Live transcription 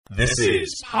This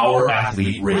is Power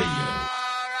Athlete Radio.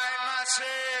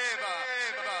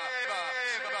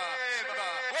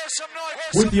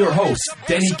 With your hosts,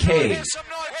 Denny K,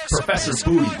 Professor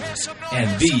Booty,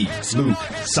 and the Luke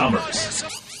Summers.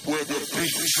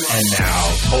 And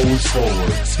now, toes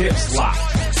forward, hips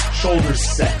locked, shoulders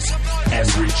set, and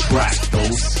retract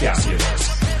those scapulars.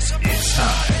 It's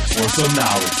time for some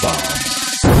knowledge bombs.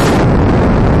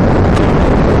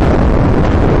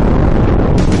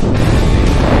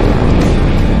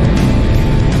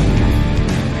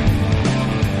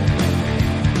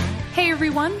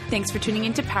 Thanks for tuning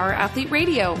into Power Athlete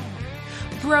Radio.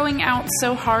 Throwing out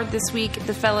so hard this week,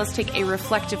 the fellas take a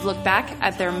reflective look back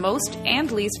at their most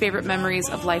and least favorite memories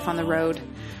of life on the road.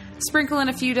 Sprinkle in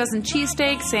a few dozen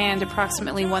cheesesteaks and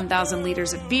approximately 1,000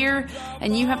 liters of beer,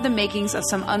 and you have the makings of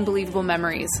some unbelievable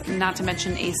memories, not to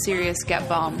mention a serious get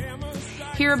bomb.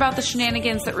 Hear about the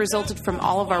shenanigans that resulted from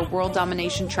all of our world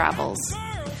domination travels.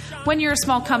 When you're a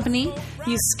small company,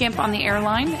 you skimp on the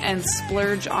airline and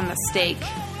splurge on the steak.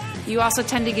 You also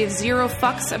tend to give zero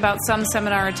fucks about some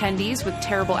seminar attendees with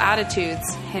terrible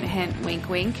attitudes. Hint, hint, wink,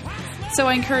 wink. So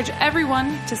I encourage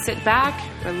everyone to sit back,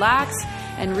 relax,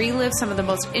 and relive some of the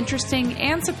most interesting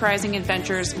and surprising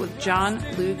adventures with John,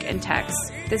 Luke, and Tex.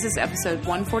 This is episode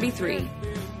 143.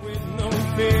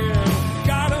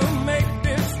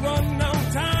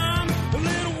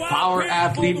 Power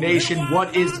Athlete Nation,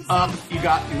 what is up? You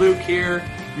got Luke here.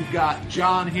 You've got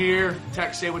John here.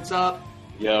 Tex, say what's up.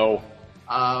 Yo.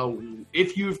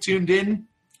 If you've tuned in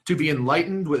to be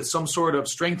enlightened with some sort of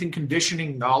strength and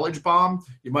conditioning knowledge bomb,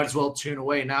 you might as well tune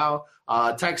away now.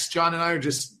 Tex, John, and I are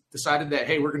just decided that,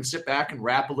 hey, we're going to sit back and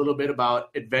rap a little bit about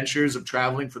adventures of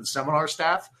traveling for the seminar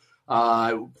staff.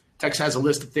 Tex has a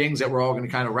list of things that we're all going to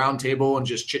kind of round table and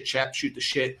just chit-chat, shoot the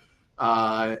shit.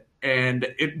 And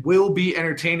it will be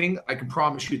entertaining. I can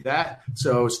promise you that.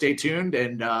 So stay tuned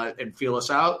and feel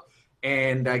us out.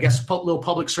 And I guess a little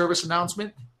public service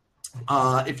announcement.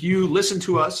 If you listen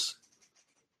to us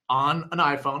on an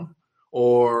iPhone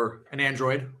or an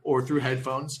Android or through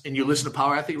headphones and you listen to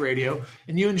Power Athlete Radio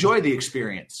and you enjoy the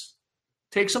experience,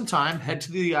 take some time, head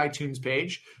to the iTunes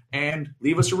page and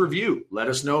leave us a review. Let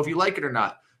us know if you like it or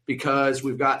not, because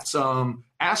we've got some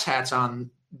asshats on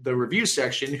the review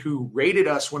section who rated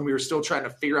us when we were still trying to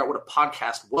figure out what a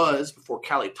podcast was before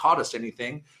Callie taught us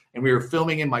anything. And we were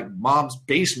filming in my mom's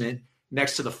basement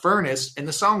next to the furnace and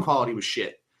the sound quality was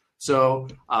shit. So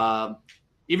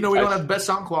even though we don't have the best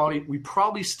sound quality, we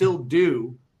probably still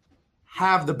do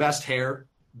have the best hair,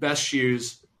 best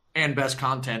shoes, and best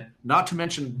content, not to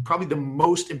mention probably the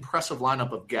most impressive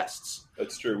lineup of guests.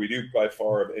 That's true. We do by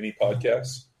far of any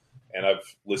podcast, and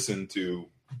I've listened to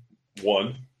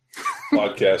one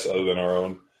podcast other than our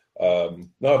own.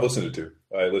 No, I've listened to two.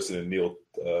 I listened to Neil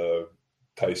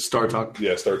Tyson. Star Talk.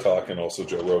 Yeah, Star Talk, and also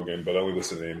Joe Rogan, but I only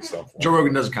listen to Andy Stumpf. Joe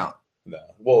Rogan doesn't count. No.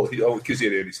 Well, because he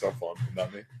had Andy Stumpf on,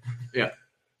 not me. Yeah.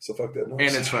 So fuck that noise.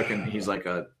 And it's fucking, he's like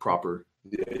a proper.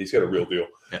 Yeah, he's got a real deal.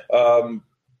 Yeah.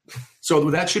 So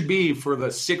that should be for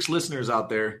the 6 listeners out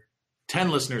there,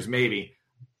 10 listeners maybe.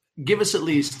 Give us at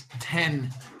least 10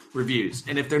 reviews.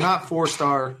 And if they're not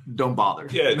 4-star, don't bother.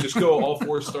 Yeah, just go all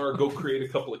 4-star. Go create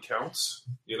a couple accounts.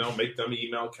 Make them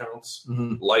email accounts.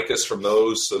 Mm-hmm. Like us from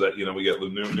those so that, we get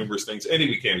numerous things. And if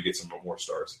we can, to get some more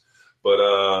stars. But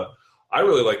I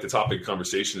really like the topic of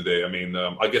conversation today. I mean,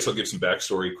 I guess I'll give some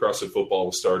backstory. CrossFit Football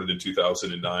was started in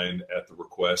 2009 at the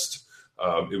request.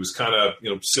 It was kind of,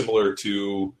 similar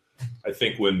to, I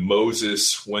think, when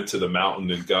Moses went to the mountain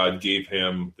and God gave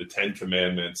him the 10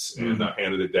 Commandments and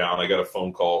handed it down. I got a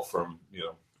phone call from,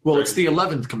 Well, Greg. It's the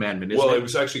 11th commandment, isn't it? Well, it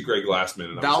was actually Greg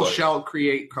Glassman. And Thou shalt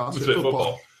create CrossFit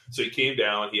football. So he came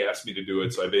down. He asked me to do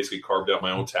it. So I basically carved out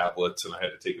my own tablets, and I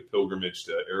had to take a pilgrimage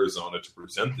to Arizona to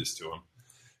present this to him.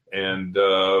 And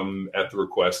at the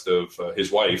request of his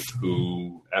wife,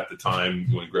 who at the time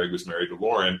when Greg was married to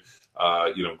Lauren,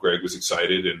 Greg was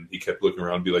excited and he kept looking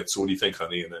around and be like, so what do you think,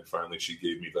 honey? And then finally she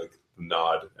gave me like the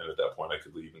nod. And at that point I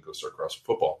could leave and go start CrossFit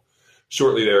Football.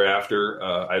 Shortly thereafter,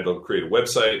 I had to create a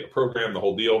website, a program, the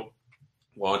whole deal,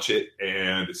 launch it.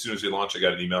 And as soon as we launched, I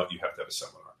got an email, you have to have a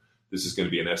seminar. This is going to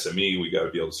be an SME. We got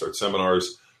to be able to start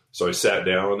seminars. So I sat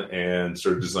down and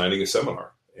started designing a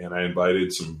seminar. And I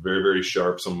invited some very, very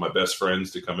sharp, some of my best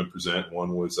friends to come and present.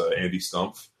 One was Andy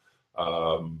Stumpf,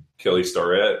 Kelly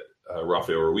Starrett,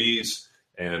 Rafael Ruiz,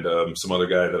 and some other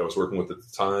guy that I was working with at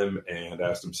the time, and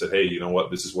asked him, said, hey, you know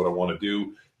what? This is what I want to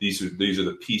do. These are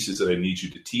the pieces that I need you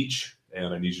to teach,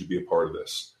 and I need you to be a part of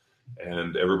this.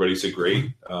 And everybody said,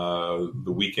 great. The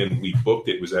weekend we booked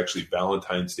it was actually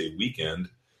Valentine's Day weekend,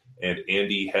 and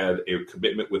Andy had a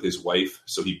commitment with his wife,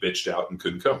 so he bitched out and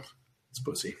couldn't come. It's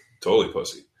pussy. Totally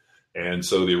pussy. And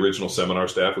so the original seminar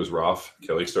staff was Rolf,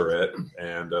 Kelly Starrett,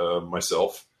 and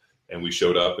myself. And we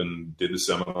showed up and did the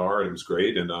seminar, and it was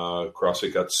great. And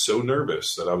CrossFit got so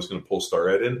nervous that I was going to pull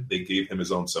Starrett in, they gave him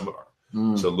his own seminar.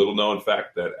 So little known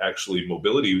fact that actually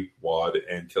Mobility WOD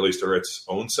and Kelly Starrett's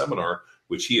own seminar,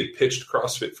 which he had pitched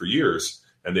CrossFit for years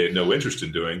and they had no interest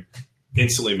in doing,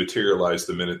 instantly materialized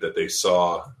the minute that they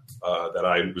saw that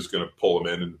I was going to pull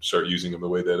him in and start using him the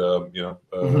way that,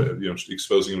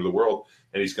 exposing him to the world.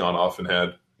 And he's gone off and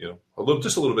had,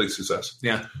 just a little bit of success.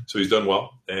 Yeah. So he's done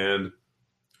well. And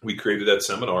we created that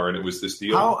seminar, and it was this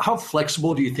deal. How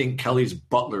flexible do you think Kelly's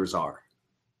butlers are?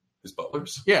 His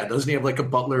butlers? Yeah. Doesn't he have like a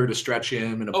butler to stretch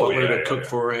him and a butler to cook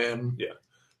for him? Yeah.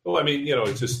 Well, I mean,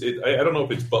 it's just, I don't know if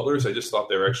it's butlers. I just thought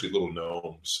they were actually little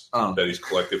gnomes that he's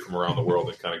collected from around the world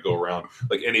that kind of go around.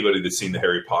 Like anybody that's seen the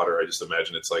Harry Potter, I just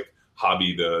imagine it's like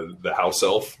Hobby, the house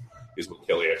elf, is what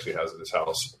Kelly actually has in his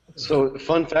house. So,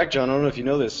 fun fact, John, I don't know if you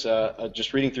know this,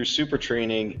 just reading through Super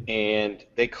Training, and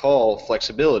they call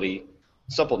flexibility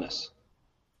suppleness.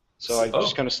 So I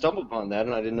just kind of stumbled upon that,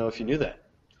 and I didn't know if you knew that.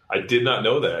 I did not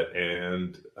know that,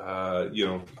 and,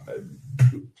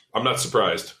 I'm not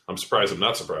surprised. I'm surprised I'm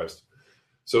not surprised.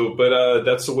 So, but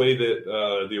that's the way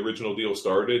that the original deal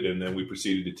started, and then we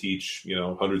proceeded to teach,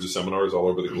 hundreds of seminars all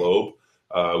over the globe.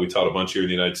 We taught a bunch here in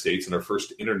the United States, and our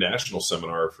first international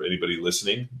seminar, for anybody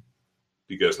listening,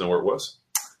 do you guys know where it was?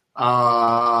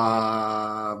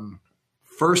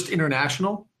 First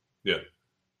international? Yeah.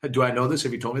 Do I know this?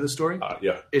 Have you told me the story?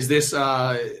 Yeah. Is this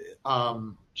Japan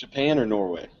or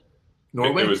Norway?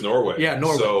 Norway? It was Norway. Yeah,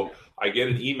 Norway. So I get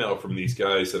an email from these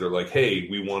guys that are like, hey,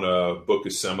 we want to book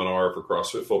a seminar for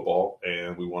CrossFit football,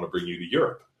 and we want to bring you to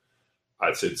Europe.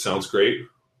 I said, sounds great.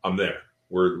 I'm there.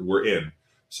 We're in.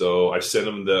 So I send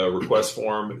them the request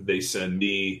form. They send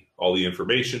me all the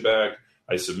information back.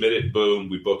 I submit it. Boom.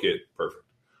 We book it. Perfect.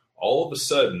 All of a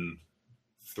sudden,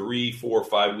 3, 4,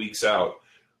 5 weeks out,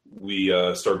 we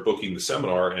start booking the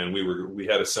seminar, and we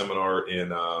had a seminar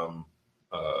in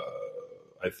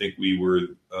I think we were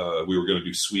going to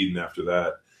do Sweden after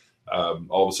that.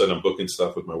 All of a sudden I'm booking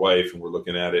stuff with my wife, and we're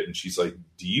looking at it, and she's like,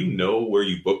 do you know where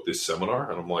you booked this seminar?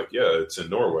 And I'm like, yeah, it's in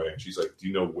Norway. And she's like, do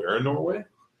you know where in Norway?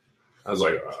 I was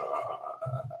like,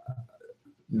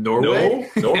 Norway?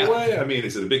 No, Norway? Yeah. I mean,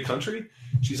 is it a big country?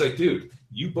 She's like, dude,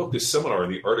 you booked this seminar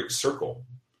in the Arctic Circle.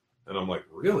 And I'm like,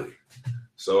 really?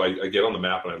 So I get on the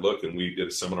map and I look, and we did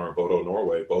a seminar in Bodo,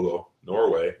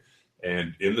 Norway.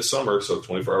 And in the summer, so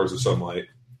 24 hours of sunlight,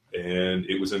 and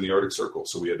it was in the Arctic Circle.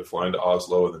 So we had to fly into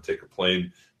Oslo and then take a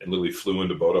plane and literally flew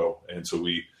into Bodo. And so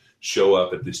we show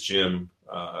up at this gym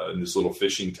in this little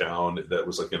fishing town that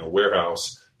was like in a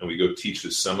warehouse, and we go teach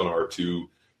this seminar to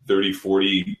 30,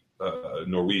 40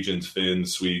 Norwegians,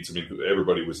 Finns, Swedes. I mean,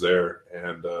 everybody was there,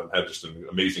 and had just an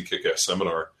amazing kick-ass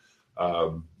seminar.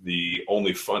 The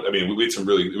only fun, I mean, we had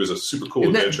it was a super cool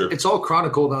adventure. It's all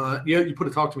chronicled on, you put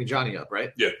a Talk to Me Johnny up,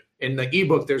 right? Yeah. In the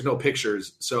ebook, there's no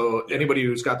pictures. So anybody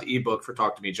who's got the ebook for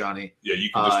Talk to Me Johnny. Yeah, you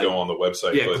can just go on the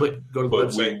website. Yeah, go to the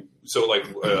website.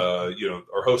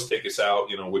 Our hosts take us out,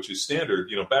 which is standard.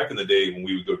 Back in the day when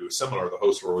we would go to a seminar, the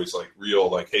hosts were always like real,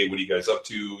 like, hey, what are you guys up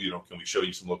to? Can we show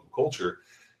you some local culture?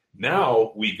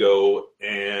 Now we go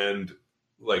and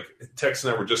like Tex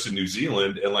and I were just in New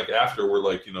Zealand, and like after we're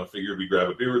like, figured we grab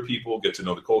a beer with people, get to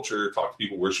know the culture, talk to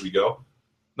people. Where should we go?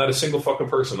 Not a single fucking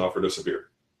person offered us a beer.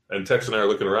 And Tex and I are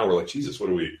looking around. We're like, Jesus, what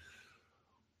do we?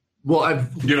 Well,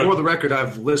 for the record,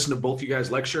 I've listened to both you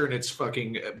guys lecture, and it's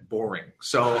fucking boring.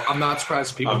 So I'm not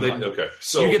surprised people didn't. Okay,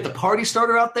 so you get the party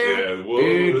starter out there. Yeah,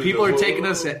 dude, people are taking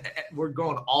us. We're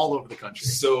going all over the country.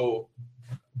 So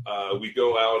we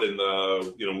go out and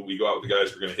we go out with the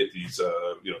guys. We're going to hit these,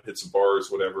 hit some bars,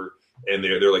 whatever. And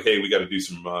they're like, hey, we got to do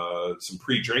some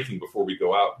pre-drinking before we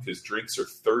go out, because drinks are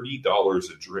 $30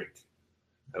 a drink.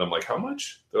 And I'm like, how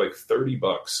much? They're like $30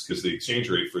 because the exchange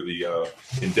rate for the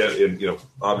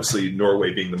obviously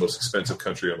Norway being the most expensive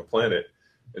country on the planet.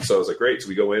 And so I was like, great. So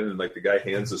we go in, and like the guy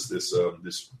hands us this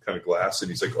kind of glass, and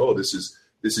he's like, oh, this is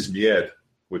Mjed,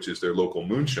 which is their local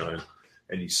moonshine.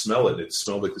 And you smell it, and it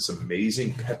smelled like this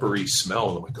amazing peppery smell.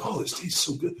 And I'm like, oh, this tastes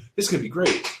so good. This is gonna be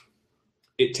great.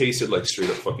 It tasted like straight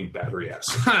up fucking battery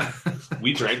acid.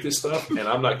 We drank this stuff, and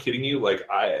I'm not kidding you. Like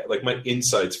my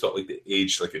insides felt like they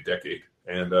aged like a decade.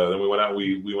 And then we went out.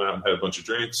 We went out and had a bunch of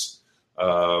drinks.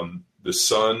 The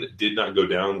sun did not go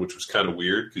down, which was kind of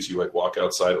weird, because you like walk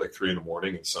outside at like 3 a.m.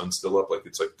 and the sun's still up, like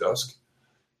it's like dusk.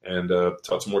 And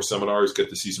taught some more seminars. Got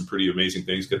to see some pretty amazing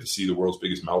things. Got to see the world's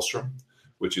biggest maelstrom,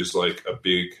 which is like a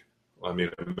big. I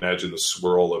mean, imagine the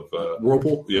swirl of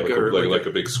whirlpool. Yeah, like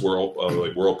a big swirl,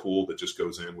 like whirlpool that just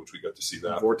goes in, which we got to see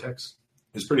that. Vortex.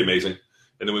 It's pretty amazing.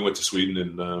 And then we went to Sweden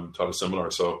and taught a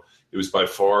seminar. So It was by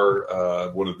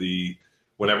far one of the.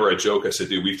 Whenever I joke, I said,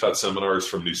 dude, we've taught seminars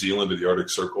from New Zealand to the Arctic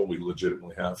Circle. We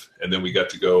legitimately have. And then we got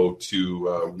to go to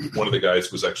one of the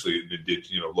guys was actually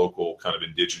an local kind of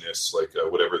indigenous, like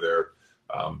whatever their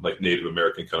like Native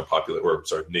American kind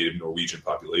of Native Norwegian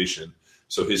population.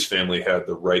 So his family had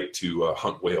the right to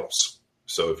hunt whales.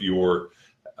 So if you were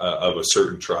of a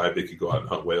certain tribe, they could go out and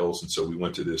hunt whales. And so we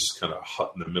went to this kind of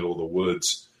hut in the middle of the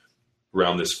woods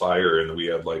around this fire, and we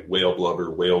had like whale blubber,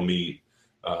 whale meat.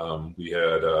 We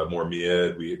had more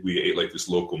mied. We ate like this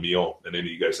local meal. And any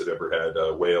of you guys that ever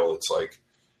had whale, it's like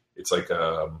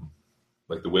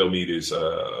the whale meat is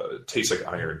tastes like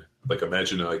iron. Like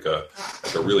imagine like a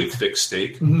really thick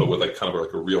steak, but with like kind of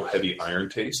like a real heavy iron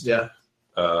taste. Yeah.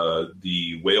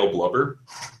 The whale blubber,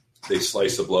 they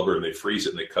slice the blubber and they freeze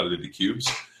it and they cut it into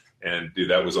cubes. And dude,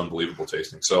 that was unbelievable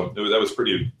tasting. So that was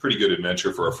pretty good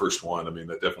adventure for our first one. I mean,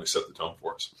 that definitely set the tone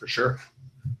for us. For sure.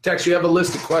 Tex, you have a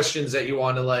list of questions that you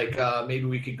want to like, maybe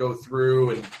we could go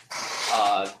through and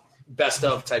best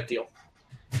of type deal.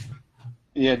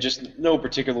 Yeah, just no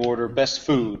particular order. Best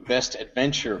food, best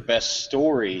adventure, best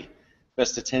story,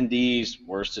 best attendees,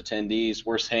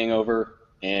 worst hangover,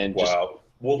 and just, wow.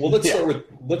 Well, let's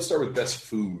start with best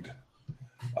food.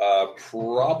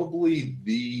 Probably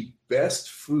the best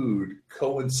food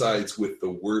coincides with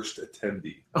the worst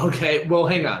attendee. Okay, well,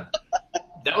 hang on.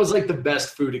 That was like the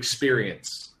best food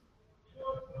experience.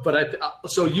 But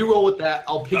so you roll with that.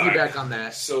 I'll piggyback on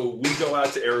that. So we go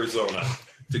out to Arizona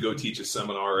to go teach a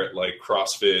seminar at like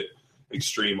CrossFit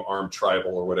Extreme Arm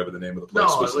Tribal or whatever the name of the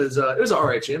place was. It was all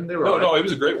right, Jim. They were no, it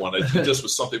was a great one. It just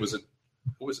was something. What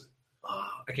was it?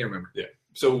 I can't remember. Yeah.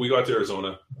 So we go out to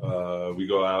Arizona. We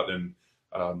go out and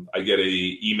I get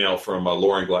a email from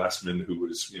Lauren Glassman, who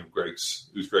was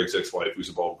Greg's ex-wife, who's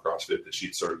involved in CrossFit. That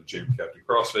she'd started the gym, Captain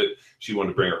CrossFit. She wanted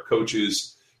to bring our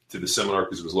coaches to the seminar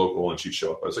because it was local, and she'd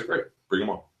show up. I was like, great, bring them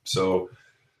on. So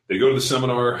they go to the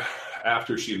seminar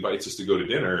after she invites us to go to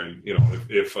dinner, and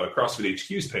if CrossFit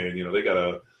HQ is paying, they got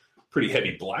a pretty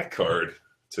heavy black card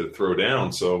to throw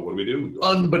down. So what do?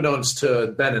 Unbeknownst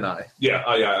to Ben and I. Yeah.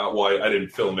 Well, I didn't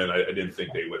fill them in. I didn't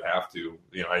think they would have to.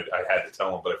 I had to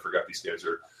tell them, but I forgot these guys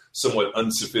are somewhat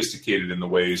unsophisticated in the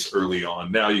ways early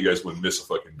on. Now you guys wouldn't miss a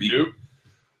fucking beat.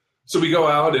 So we go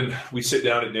out and we sit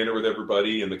down at dinner with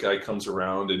everybody, and the guy comes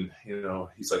around and,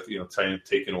 he's like,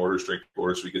 taking orders, drinking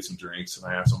orders. We get some drinks, and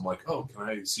I ask him, like, oh, can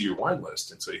I see your wine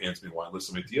list? And so he hands me a wine list.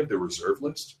 I'm like, do you have the reserve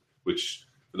list? Which,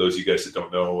 for those of you guys that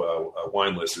don't know, a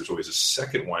wine list, there's always a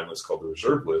second wine list called the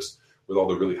reserve list with all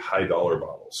the really high dollar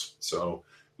bottles. So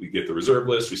we get the reserve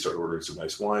list. We start ordering some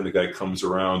nice wine. The guy comes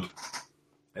around,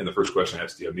 and the first question I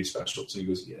ask, do you have any specials? And he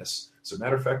goes, yes. As a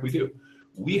matter of fact, we do.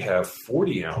 We have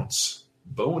 40-ounce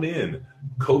bone-in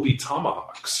Kobe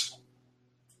tomahawks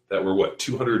that were,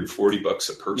 $240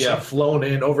 a person? Yeah, flown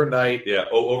in overnight. Yeah,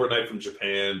 overnight from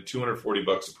Japan,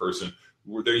 $240 a person.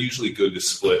 They're usually good to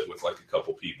split with like a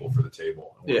couple people for the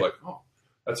table. And we're like, oh,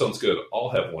 that sounds good. I'll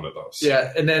have one of those.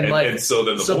 Yeah, and then so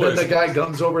then the guy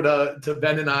comes over to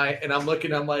Ben and I, and I'm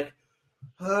looking, I'm like,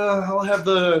 I'll have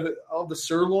the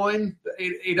sirloin, the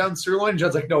 8-ounce sirloin.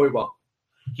 John's like, no, we won't.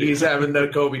 He's having the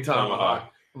Kobe tomahawk.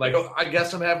 I'm like, oh, I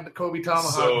guess I'm having the Kobe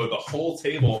tomahawk. So the whole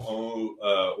table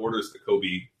orders the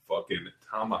Kobe fucking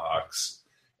tomahawks,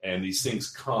 and these things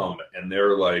come, and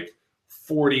they're like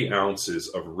 40 ounces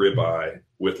of ribeye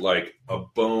with like a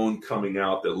bone coming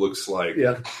out that looks like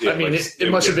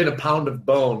it must have been a pound of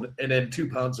bone and then 2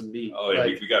 pounds of meat. Oh yeah,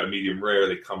 we got a medium rare.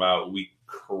 They come out, we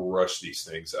crush these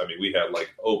things. I mean, we had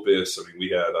like Opus. I mean, we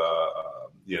had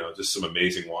just some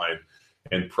amazing wine,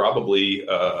 and probably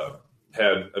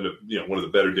had one of the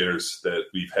better dinners that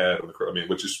we've had on the. I mean,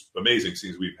 which is amazing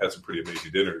since we've had some pretty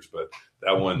amazing dinners, but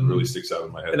that one really sticks out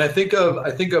in my head. And I think of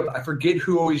I forget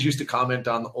who always used to comment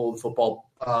on the old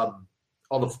football, all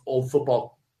the old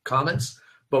football comments,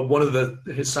 but one of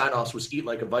his sign-offs was "Eat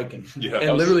like a Viking." Yeah,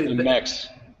 and literally Mex.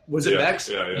 Was it Mex?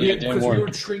 Yeah. Because we were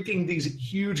drinking these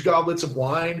huge goblets of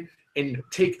wine and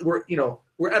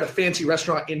we're at a fancy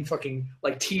restaurant in fucking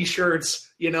like t-shirts,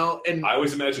 and I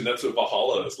always imagine that's what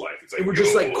Valhalla is like. It's like we're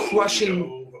just like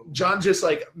crushing. John just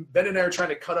like Ben and I are trying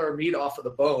to cut our meat off of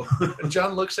the bone, and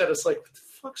John looks at us like, "What the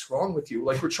fuck's wrong with you?"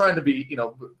 Like we're trying to be,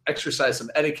 exercise some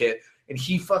etiquette, and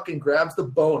he fucking grabs the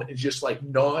bone and just like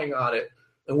gnawing on it,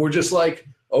 and we're just like,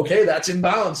 "Okay, that's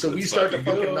inbound." So we start to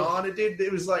fucking gnaw on it, dude.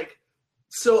 It was like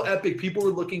so epic. People were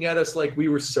looking at us like we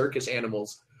were circus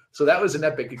animals. So that was an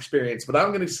epic experience. But I'm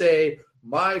going to say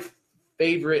my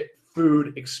favorite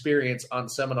food experience on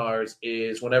seminars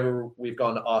is whenever we've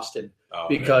gone to Austin.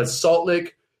 Because Salt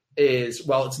Lick, is,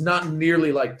 well, it's not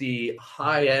nearly like the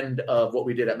high end of what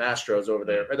we did at Mastro's over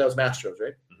there. Or that was Mastro's,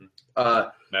 right?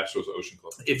 Mm-hmm. Mastro's Ocean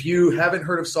Club. If you haven't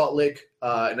heard of Salt Lick,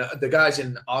 and the guys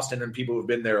in Austin and people who've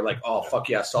been there are like, oh, fuck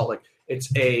yeah, Salt Lick. It's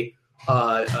a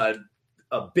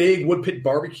big wood pit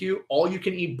barbecue, all you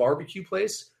can eat barbecue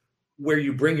place where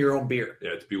you bring your own beer.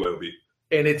 Yeah, it's BYOB.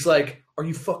 And it's like, are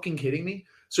you fucking kidding me?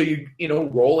 So you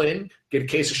roll in, get a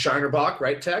case of Shinerbach,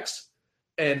 right, Tex?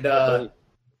 And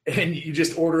you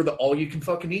just order the all you can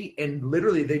fucking eat. And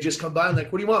literally they just come by and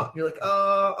like, what do you want? And you're like,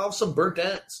 I'll have some burnt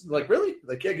ends. Like, really?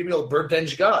 Like, yeah, give me all the burnt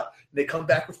ends you got. And they come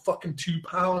back with fucking 2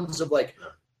 pounds of like,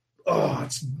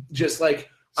 it's just like,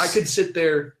 I could sit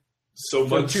there so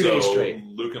for much 2 days straight.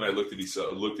 Luke and I looked at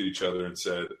each other and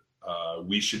said,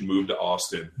 we should move to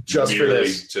Austin just for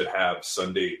this, to have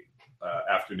Sunday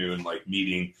afternoon like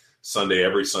meeting.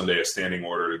 Every Sunday, a standing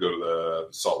order to go to the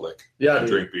Salt Lick, and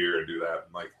drink beer and do that.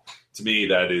 And like, to me,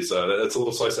 that is that's a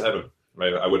little slice of heaven.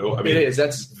 Right? I would hope. I mean, it is.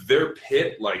 That's their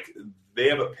pit. Like, they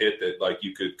have a pit that like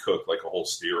you could cook like a whole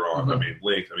steer on. Mm-hmm. I mean,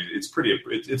 it's pretty.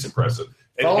 It's impressive.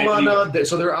 Follow them on.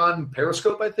 So they're on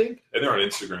Periscope, I think, and they're on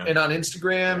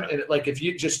Instagram. And like if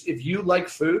you like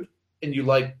food and you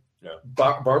like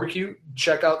barbecue,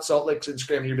 check out Salt Lick's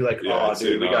Instagram. And you'll be like,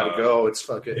 dude, we gotta go. It's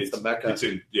the Mecca. It's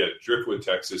in Driftwood,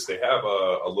 Texas. They have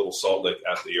a little Salt Lick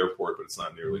at the airport, but it's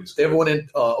not nearly as good. They have one in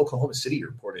Oklahoma City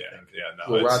Airport. I think.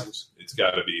 It's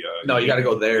got to be. You got to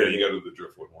go there. You got to do the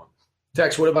Driftwood one.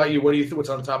 Tex, what about you? What do you think? What's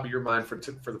on the top of your mind for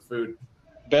the food?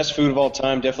 Best food of all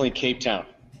time, definitely Cape Town.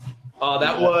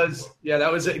 That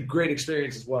was a great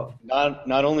experience as well.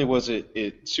 Not only was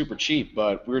it super cheap,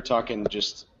 but we were talking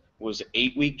was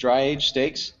 8-week dry aged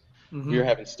steaks. Mm-hmm. We were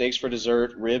having steaks for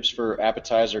dessert, ribs for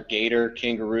appetizer, gator,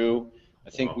 kangaroo. I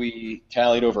think we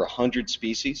tallied over 100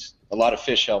 species. A lot of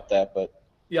fish helped that, but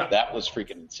that was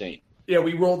freaking insane. Yeah,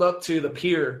 we rolled up to the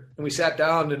pier and we sat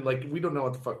down and like we don't know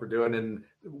what the fuck we're doing, and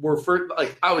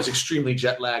I was extremely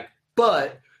jet lagged,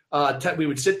 but we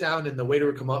would sit down and the waiter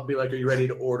would come up and be like, "Are you ready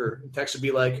to order?" And Tex would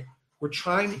be like, "We're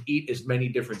trying to eat as many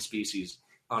different species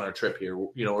on our trip here.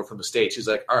 We're from the States." He's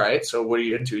like, "All right, so what are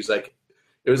you into?" He's like,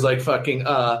 it was like fucking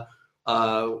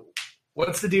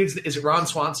what's the dude's? Is it Ron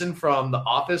Swanson from The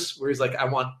Office? Where he's like, I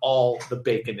want all the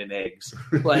bacon and eggs.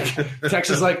 Like, Tex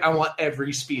is like, I want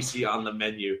every species on the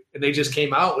menu. And they just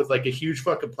came out with like a huge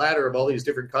fucking platter of all these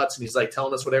different cuts. And he's like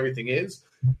telling us what everything is.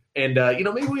 And,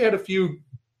 maybe we had a few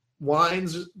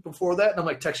wines before that. And I'm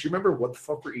like, Tex, you remember what the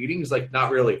fuck we're eating? He's like,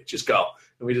 not really. Just go.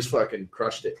 And we just fucking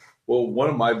crushed it. Well, one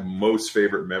of my most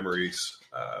favorite memories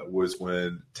was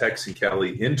when Tex and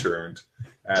Callie interned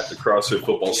at the CrossFit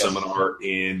Football Seminar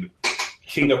in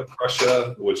King of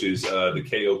Prussia, which is the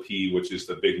KOP, which is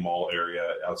the big mall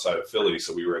area outside of Philly.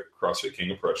 So we were at CrossFit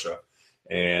King of Prussia.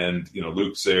 And,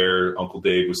 Luke's there, Uncle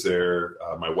Dave was there,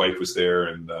 my wife was there.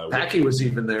 And Packy was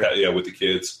even there. With the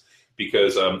kids.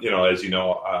 Because, as you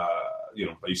know, I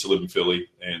used to live in Philly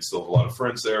and still have a lot of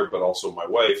friends there. But also my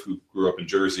wife, who grew up in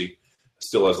Jersey,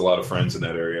 still has a lot of friends in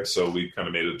that area. So we kind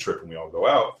of made it a trip and we all go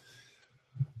out.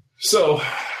 So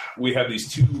we have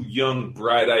these two young,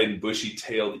 bright-eyed and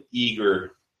bushy-tailed,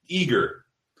 eager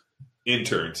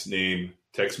interns named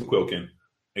Tex McQuilkin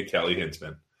and Callie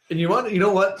Hinsman. And you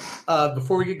know what?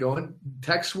 Before we get going,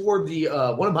 Tex wore the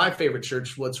one of my favorite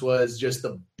shirts, which was just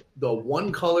the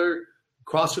one color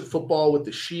CrossFit Football with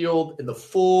the shield and the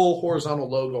full horizontal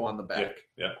logo on the back.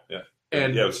 Yeah.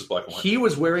 And it was just black and white. He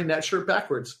was wearing that shirt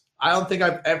backwards. I don't think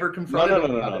I've ever confronted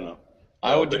him. No.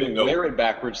 I would wear it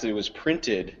backwards. That it was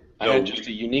printed. I had just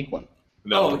a unique one.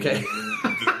 No, okay.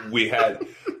 We had.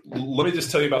 Let me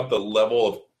just tell you about the level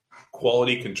of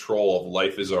quality control of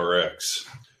Life is RX.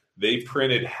 They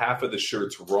printed half of the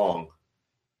shirts wrong,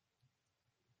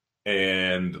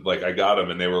 and I got them,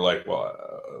 and they were like, "Well,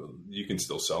 you can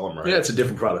still sell them, right?" Yeah, it's a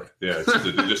different product. Yeah,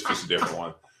 it's just a different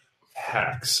one.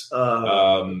 Hacks.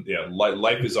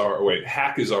 Life is our. Wait,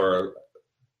 hack is our.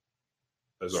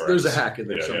 There's a hack in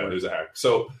there somewhere. Yeah, there's a hack.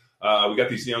 So. We got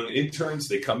these young interns.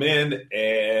 They come in,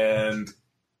 and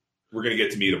we're going to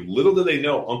get to meet them. Little do they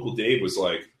know, Uncle Dave was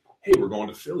like, hey, we're going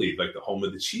to Philly, like the home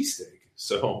of the cheesesteak.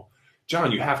 So,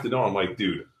 John, you have to know. I'm like,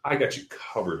 dude, I got you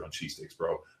covered on cheesesteaks,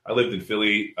 bro. I lived in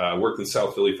Philly, worked in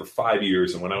South Philly for 5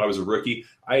 years, and when I was a rookie,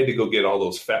 I had to go get all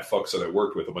those fat fucks that I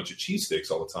worked with a bunch of cheesesteaks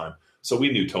all the time. So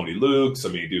we knew Tony Luke's,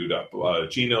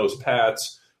 Gino's,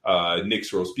 Pat's,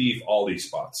 Nick's Roast Beef, all these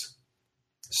spots.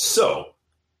 So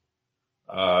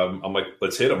I'm like,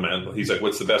 let's hit him, man. He's like,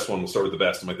 what's the best one? We'll start with the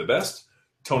best. I'm like, the best?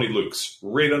 Tony Luke's,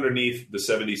 right underneath the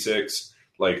 76,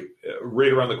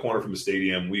 right around the corner from the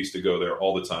stadium. We used to go there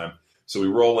all the time. So we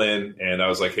roll in, and I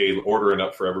was like, hey, ordering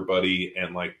up for everybody.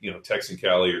 And Tex and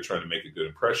Callie are trying to make a good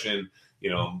impression.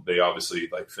 they obviously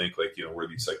think we're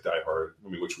these diehard,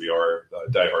 which we are,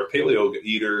 diehard paleo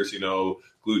eaters,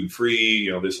 gluten free,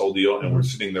 this whole deal. And we're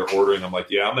sitting there ordering. I'm like,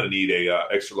 yeah, I'm going to need a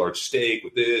extra large steak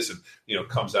with this. And,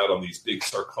 comes out on these big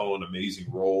Sarcone amazing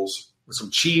rolls. With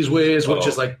some cheese whiz, which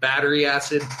is like battery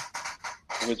acid.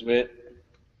 You're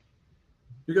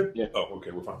good? Yeah. Oh,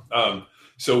 okay. We're fine.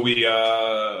 So we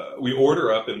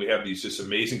order up and we have these just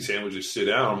amazing sandwiches, sit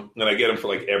down, and I get them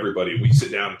for everybody. We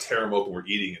sit down and tear them open. We're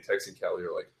eating, and Tex and Kelly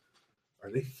are like,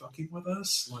 are they fucking with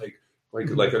us? Are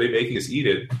they making us eat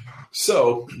it?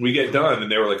 So we get done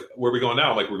and they were like, where are we going now?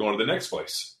 I'm like, we're going to the next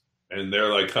place. And they're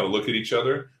kind of look at each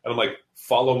other and I'm like,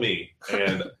 follow me.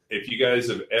 And if you guys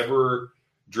have ever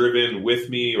driven with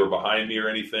me or behind me or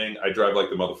anything, I drive like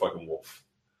the motherfucking wolf.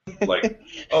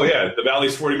 Oh yeah, the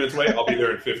valley's 40 minutes away. I'll be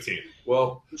there in 15.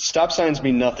 Well, stop signs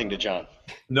mean nothing to John.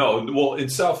 No, well, in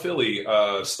South Philly,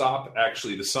 stop,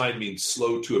 actually, the sign means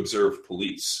slow to observe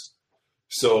police.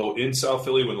 So in South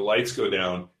Philly, when the lights go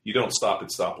down, you don't stop at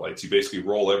stoplights. You basically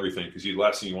roll everything because the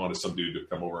last thing you want is some dude to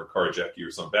come over and carjack you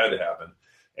or something bad to happen.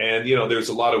 And, there's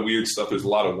a lot of weird stuff. There's a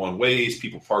lot of one-ways.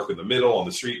 People park in the middle on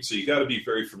the street. So you got to be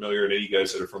very familiar. And any of you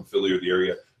guys that are from Philly or the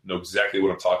area know exactly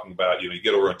what I'm talking about. You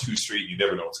get over on 2nd Street, you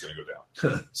never know what's going to go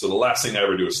down. So the last thing I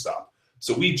ever do is stop.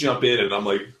 So we jump in, and I'm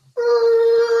like,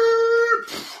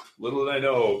 little did I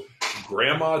know,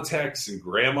 Grandma Tex and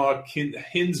Grandma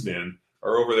Hinsman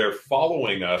are over there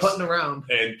following us. Putting around.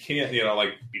 And can't, beep,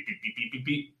 beep, beep, beep, beep,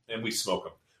 beep, and we smoke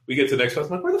them. We get to the next place.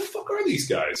 I'm like, where the fuck are these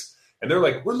guys? And they're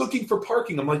like, we're looking for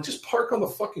parking. I'm like, just park on the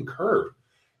fucking curb.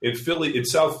 In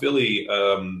South Philly,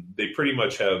 they pretty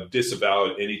much have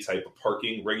disavowed any type of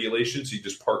parking regulations. You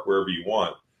just park wherever you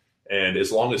want. And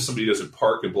as long as somebody doesn't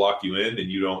park and block you in and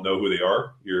you don't know who they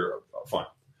are, you're fine.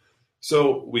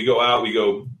 So we go out, we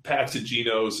go Pat's and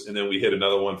Gino's, and then we hit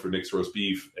another one for Nick's roast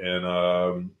beef,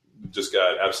 and just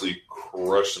got absolutely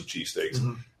crushed some cheesesteaks.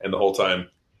 Mm-hmm. And the whole time,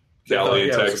 Callie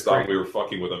and Tex thought we were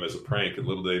fucking with them as a prank, and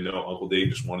little did they know Uncle Dave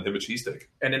just wanted him a cheesesteak.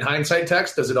 And in hindsight,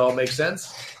 Tex, does it all make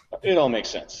sense? It all makes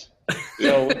sense.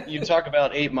 So you talk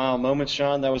about 8 Mile moments,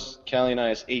 Sean. That was Callie and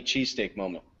I's 8 cheesesteak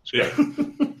moment. Yeah.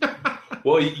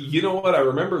 Well, you know what? I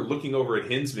remember looking over at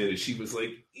Hinsman, and she was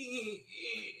like,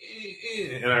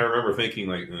 and I remember thinking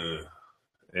like,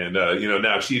 and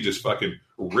now she just fucking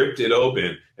ripped it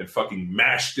open and fucking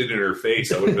mashed it in her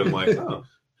face. I would have been like, oh.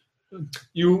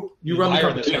 You run the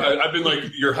company. I've been like,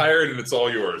 you're hired and it's all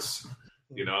yours.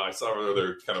 I saw her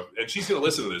there kind of, and she's going to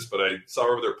listen to this, but I saw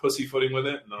her over there pussyfooting with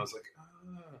it, and I was like,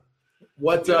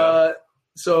 What? Yeah.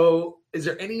 So, is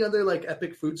there any other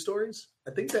epic food stories?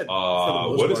 I think that.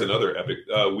 What is another epic?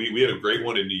 We had a great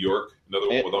one in New York. Another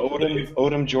one with Uncle Dave.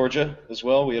 Odom, Georgia, as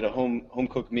well. We had a home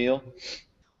cooked meal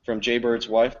from Jay Bird's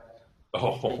wife.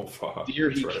 Oh, fuck. Deer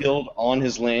he killed on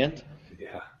his land.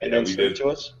 Yeah, and then served to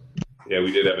us. Yeah,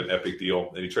 we did have an epic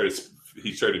deal, and he tried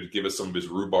to give us some of his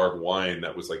rhubarb wine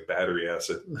that was like battery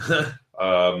acid. We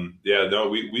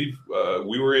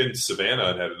were in Savannah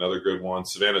and had another good one.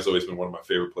 Savannah's always been one of my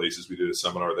favorite places. We did a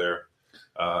seminar there.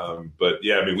 But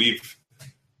yeah, we've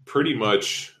pretty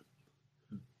much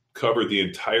covered the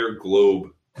entire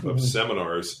globe of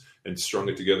seminars and strung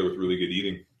it together with really good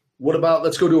eating. What about,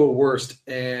 let's go to a worst,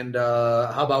 and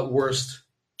how about worst?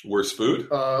 Worst food?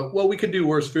 Well, we could do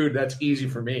worst food. That's easy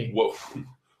for me.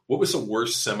 What was the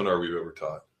worst seminar we've ever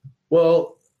taught?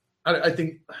 Well, I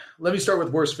think, let me start with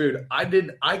worst food. I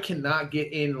cannot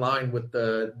get in line with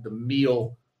the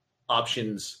meal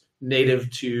options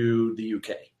native to the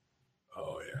UK.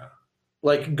 Oh, yeah.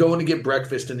 Like going to get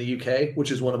breakfast in the UK, which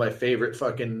is one of my favorite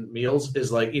fucking meals,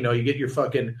 is you get your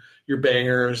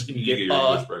bangers and you get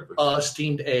a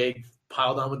steamed egg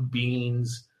piled on with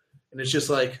beans. And it's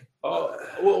just like,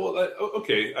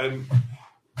 okay. I'm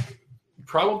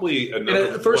probably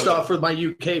another. First off, for my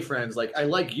UK friends, I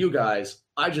like you guys.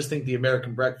 I just think the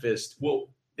American breakfast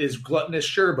is gluttonous,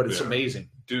 sure, but it's amazing.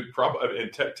 Dude,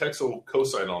 and Tex will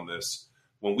co-sign on this.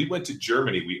 When we went to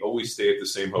Germany, we always stay at the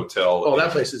same hotel. Oh, that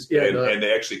place is, and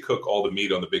they actually cook all the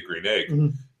meat on the Big Green Egg. Mm-hmm.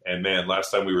 And man, last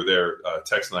time we were there,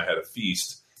 Tex and I had a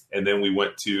feast. And then we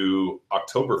went to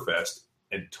Oktoberfest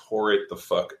and tore it the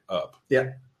fuck up.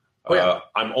 Yeah. Oh, yeah.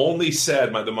 I'm only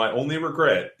sad. My only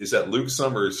regret is that Luke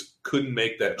Summers couldn't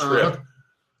make that trip.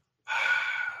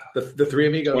 The Three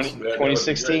Amigos.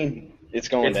 2016. It's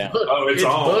going down. Booked. Oh, it's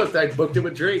booked. I booked it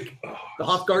with Drake. The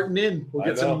Hofgarten Inn. We'll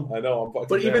get some. I know. I'm fucking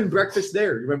but even breakfast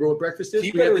there. You remember what breakfast is?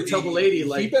 We had to tell the lady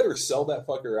he better sell that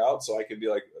fucker out so I can be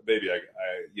like, baby,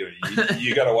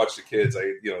 you got to watch the kids.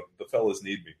 The fellas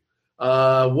need me.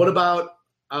 What about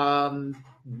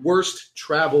worst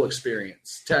travel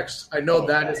experience? Tex. I know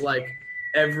that is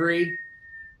every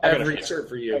cert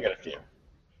for you. I got a few.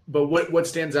 But what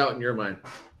stands out in your mind?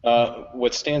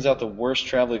 What stands out the worst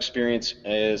travel experience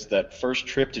is that first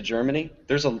trip to Germany.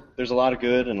 There's a lot of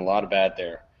good and a lot of bad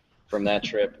there from that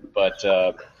trip, but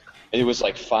it was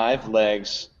like 5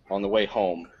 legs on the way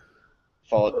home,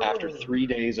 followed after 3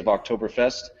 days of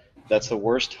Oktoberfest. That's the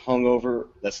worst hungover.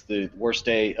 That's the worst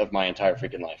day of my entire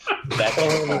freaking life.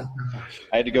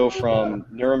 I had to go from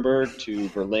Nuremberg to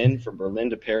Berlin, from Berlin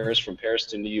to Paris, from Paris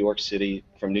to New York City,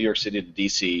 from New York City to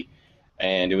D.C.,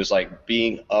 and it was like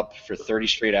being up for 30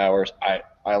 straight hours.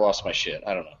 I lost my shit.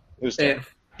 I don't know. It was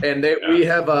tough.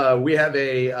 We have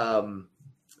a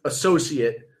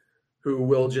associate who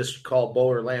we'll just call Bo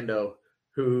Orlando,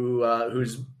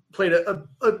 who's played a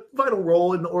vital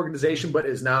role in the organization, but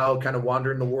is now kind of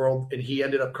wandering the world. And he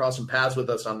ended up crossing paths with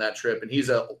us on that trip. And he's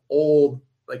one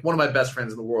of my best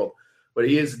friends in the world, but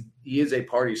he is a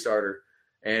party starter.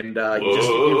 And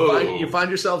you find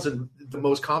yourselves in the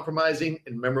most compromising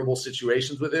and memorable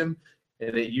situations with him.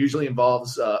 And it usually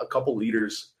involves a couple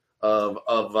liters of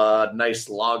nice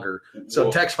lager. So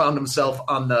Tex found himself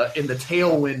in the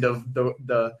tailwind of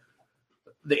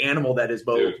the animal that is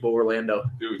Bo Orlando.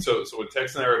 Dude, so when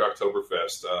Tex and I are at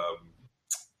Oktoberfest,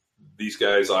 these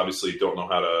guys obviously don't know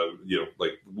how to,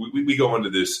 we go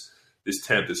into this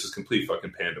tent. This is complete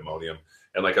fucking pandemonium.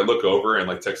 And I look over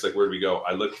and Tex where do we go?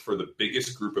 I looked for the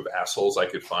biggest group of assholes I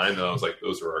could find, and I was like,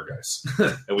 those are our guys.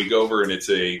 And we go over, and it's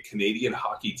a Canadian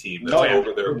hockey team that's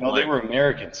over there. No, they were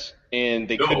Americans, and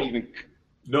they couldn't even.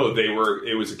 No,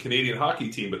 it was a Canadian hockey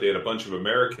team, but they had a bunch of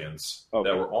Americans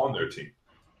that were on their team.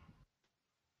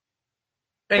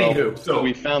 Anywho, so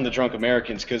we found the drunk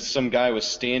Americans because some guy was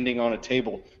standing on a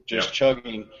table just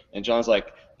chugging, and John's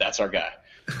like, "That's our guy."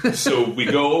 So we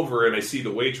go over, and I see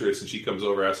the waitress, and she comes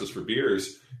over, asks us for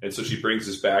beers, and so she brings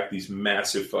us back these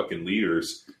massive fucking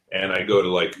liters, and I go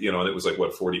to and it was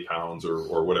 40 pounds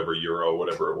or whatever euro,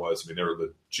 whatever it was. I mean, they were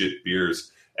legit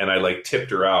beers, and I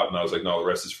tipped her out, and I was like, "No, the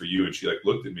rest is for you." And she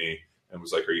looked at me and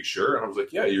was like, "Are you sure?" And I was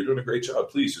like, "Yeah, you're doing a great job.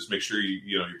 Please just make sure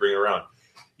you bring it around."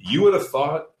 You would have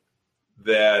thought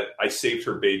that I saved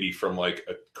her baby from a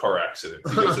car accident,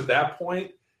 because at that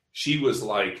point she was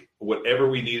whatever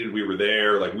we needed, we were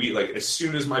there. As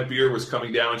soon as my beer was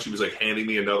coming down, she was handing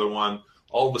me another one.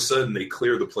 All of a sudden they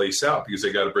clear the place out because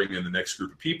they got to bring in the next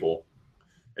group of people.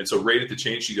 And so right at the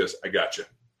change, she goes, "I got you."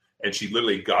 And she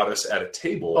literally got us at a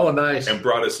table. Oh, nice. And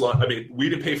brought us lunch. I mean, we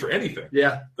didn't pay for anything.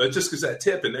 Yeah. But just because that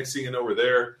tip, and next thing you know, we're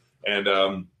there. And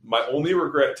my only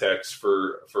regret, Tex,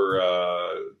 for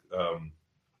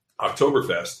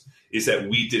Oktoberfest is that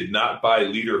we did not buy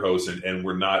lederhosen and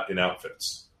we're not in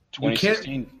outfits.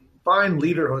 2016. You can't find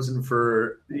lederhosen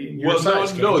for your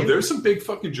size. No, there's some big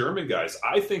fucking German guys.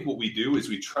 I think what we do is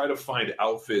we try to find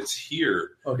outfits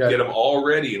here, get them all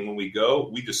ready, and when we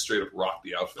go, we just straight up rock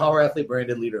the outfit. Power Athlete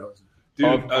branded lederhosen.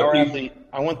 Dude, Power Athlete.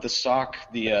 I want the sock,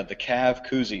 the Cav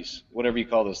koozies, whatever you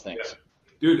call those things. Yeah.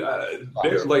 Dude,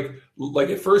 they're at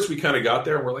first we kind of got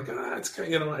there and we're like, it's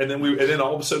kind of, and then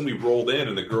all of a sudden we rolled in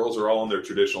and the girls are all in their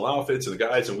traditional outfits and the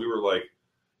guys, and we were like,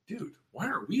 dude, why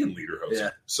aren't we in lederhosen? Yeah.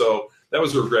 So that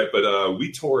was a regret, but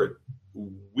we tore it.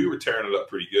 We were tearing it up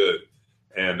pretty good,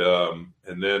 and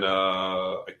then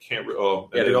I can't. You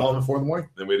had to go home at 4 a.m.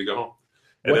 Then we had to go home,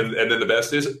 and then the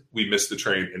best is we missed the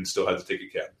train and still had to take a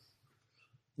cab.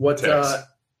 What's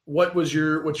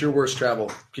your worst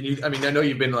travel? Can you? I mean, I know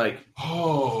you've been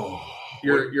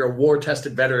you're a war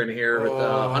tested veteran here with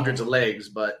hundreds of legs,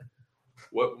 but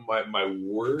what my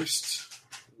worst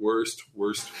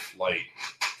flight.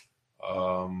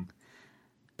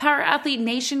 Power Athlete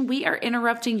Nation, we are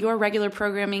interrupting your regular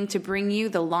programming to bring you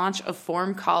the launch of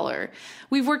Form Collar.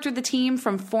 We've worked with the team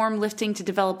from Form Lifting to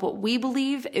develop what we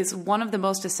believe is one of the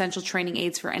most essential training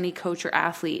aids for any coach or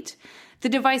athlete. The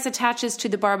device attaches to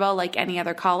the barbell like any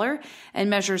other collar and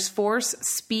measures force,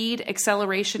 speed,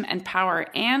 acceleration, and power,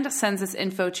 and sends this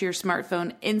info to your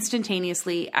smartphone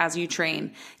instantaneously as you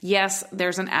train. Yes,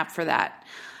 there's an app for that.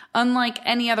 Unlike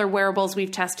any other wearables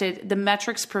we've tested, the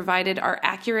metrics provided are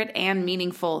accurate and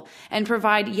meaningful and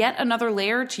provide yet another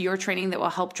layer to your training that will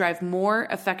help drive more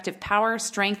effective power,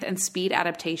 strength, and speed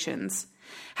adaptations.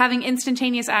 Having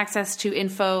instantaneous access to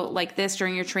info like this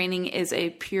during your training is a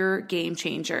pure game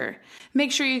changer.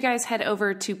 Make sure you guys head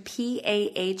over to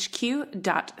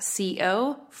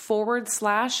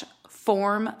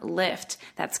pahq.co/formlift.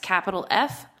 That's capital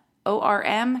F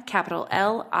ORM, capital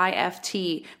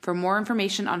LIFT, for more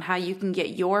information on how you can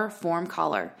get your Form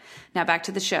Collar. Now back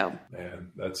to the show.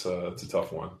 Man, that's a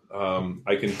tough one.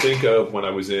 I can think of when I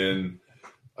was in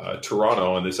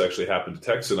Toronto, and this actually happened to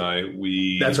Tex and I.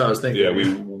 That's what I was thinking. Yeah,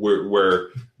 where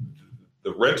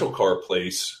the rental car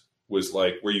place was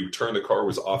where you turn the car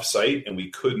was off site, and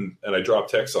we couldn't. And I dropped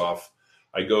Tex off.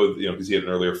 I go, because he had an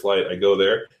earlier flight. I go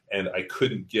there, and I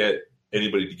couldn't get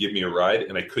anybody to give me a ride,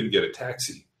 and I couldn't get a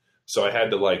taxi. So I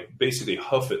had to basically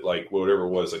huff it whatever it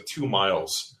was, 2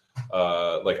 miles.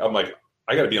 I'm like,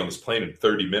 I got to be on this plane in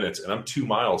 30 minutes, and I'm 2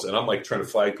 miles, and I'm trying to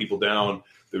flag people down.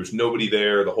 There was nobody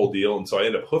there, the whole deal, and so I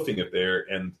end up hoofing it there,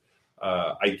 and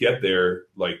I get there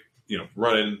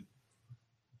running,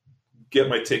 get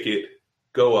my ticket,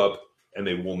 go up, and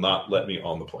they will not let me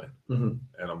on the plane. Mm-hmm.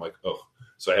 And I'm like, oh.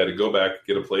 So I had to go back,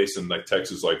 get a place, and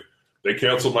text is they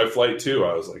canceled my flight too.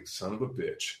 I was like, son of a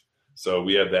bitch. So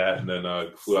we had that, and then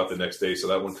flew out the next day. So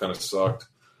that one kind of sucked.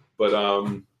 But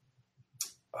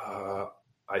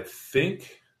I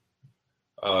think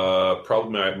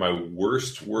probably my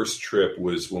worst trip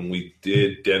was when we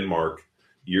did Denmark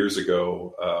years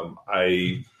ago.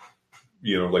 My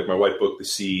wife booked the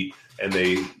seat, and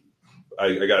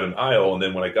I got an aisle, and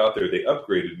then when I got there, they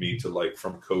upgraded me to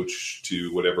from coach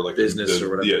to whatever, business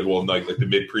or whatever. Yeah, well, the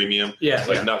mid premium. Yeah,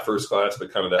 not first class,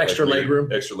 but kind of that extra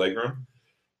legroom. Extra legroom.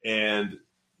 And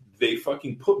they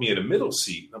fucking put me in a middle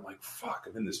seat, and I'm like, fuck,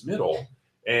 I'm in this middle,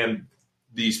 and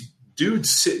these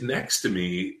dudes sit next to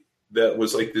me. That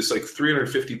was this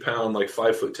 350 pound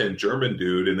 5'10" German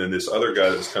dude, and then this other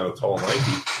guy that's kind of tall and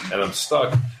lanky, and I'm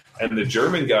stuck. And the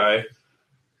German guy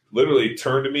literally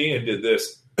turned to me and did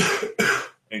this.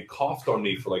 And coughed on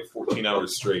me for 14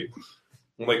 hours straight.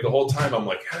 And the whole time I'm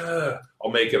like,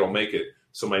 I'll make it.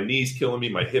 So my knee's killing me,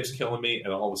 my hip's killing me,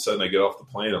 and all of a sudden I get off the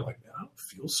plane. I'm like, man, I don't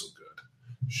feel so good.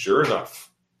 Sure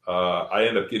enough, I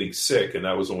end up getting sick, and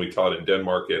that was when we taught in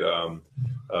Denmark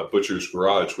at Butcher's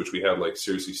Garage, which we had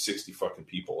seriously 60 fucking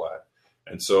people at.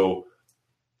 And so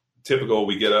typical,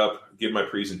 we get up, give my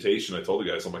presentation. I told the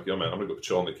guys, I'm like, yo, man, I'm gonna go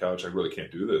chill on the couch. I really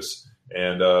can't do this.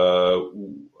 And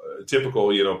typical,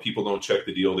 people don't check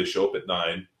the deal. They show up at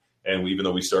 9, and even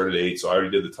though we started at 8, so I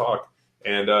already did the talk.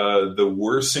 And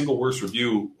the single worst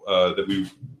review that we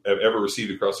have ever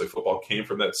received across football came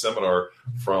from that seminar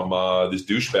from this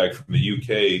douchebag from the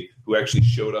UK who actually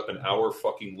showed up an hour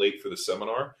fucking late for the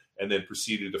seminar and then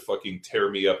proceeded to fucking tear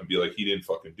me up and be like, he didn't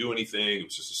fucking do anything. It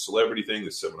was just a celebrity thing.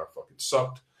 The seminar fucking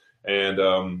sucked. And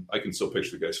I can still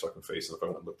picture the guy's fucking face, and if I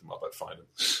went and looked him up, I'd find him.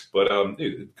 But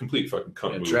complete fucking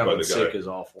cunt move by the guy. Sick is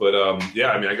awful. But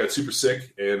I got super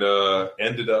sick and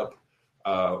ended up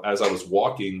as I was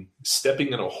walking, stepping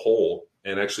in a hole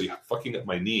and actually fucking up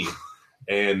my knee,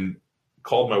 and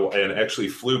and actually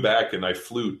flew back, and I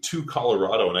flew to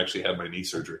Colorado and actually had my knee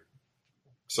surgery.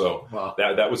 So wow.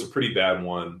 that was a pretty bad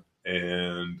one.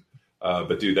 And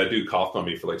but dude, that dude coughed on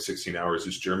me for 16 hours.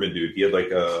 This German dude, he had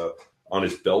on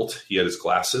his belt, he had his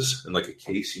glasses in a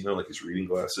case, his reading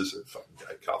glasses. And fucking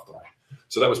guy coughed on me.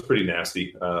 So that was pretty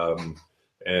nasty. But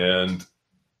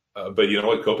you know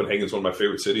what? Copenhagen's one of my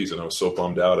favorite cities, and I was so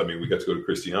bummed out. I mean, we got to go to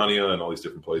Christiania and all these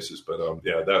different places. But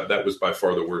that was by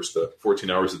far the worst. 14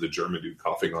 hours of the German dude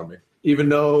coughing on me. Even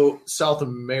though South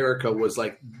America was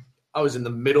I was in the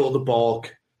middle of the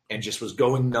bulk and just was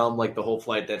going numb the whole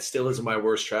flight. That still isn't my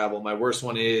worst travel. My worst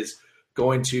one is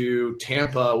going to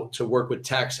Tampa to work with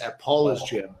Tex at Paula's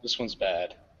gym. This one's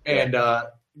bad. And I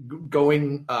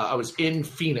was in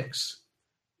Phoenix,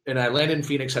 and I landed in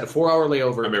Phoenix, had a 4-hour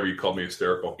layover. I remember you called me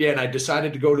hysterical. Yeah, and I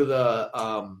decided to go to the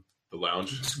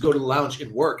lounge. Go to the lounge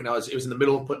and work, and it was in the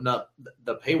middle of putting up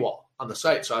the paywall on the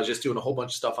site. So I was just doing a whole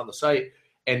bunch of stuff on the site,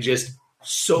 and just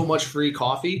so much free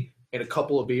coffee and a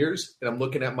couple of beers, and I'm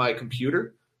looking at my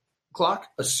computer clock,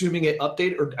 assuming it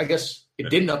updated, or I guess it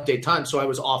didn't update time, so I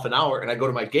was off an hour, and I go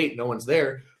to my gate, no one's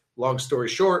there. Long story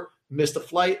short, missed a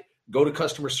flight, go to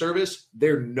customer service.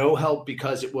 They're no help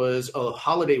because it was a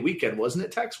holiday weekend, wasn't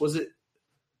it, Tex? Was it?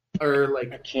 Or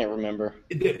I can't remember.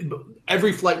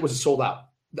 Every flight was sold out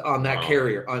on that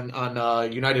carrier,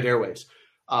 on United Airways.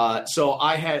 So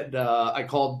I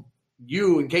called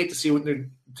you and Kate to see what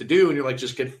to do, and you're like,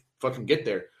 just get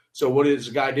there. So what does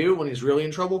a guy do when he's really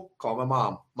in trouble? Call my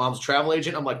mom. Mom's a travel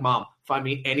agent. I'm like, Mom, find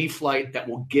me any flight that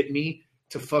will get me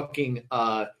to fucking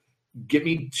get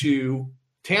me to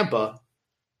Tampa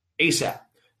ASAP.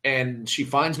 And she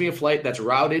finds me a flight that's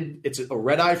routed. It's a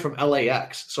red eye from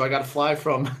LAX. So I got to fly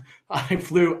I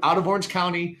flew out of Orange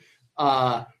County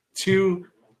to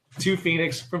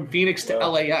Phoenix, from Phoenix to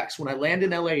LAX. When I land in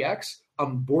LAX,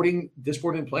 I'm boarding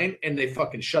the plane, and they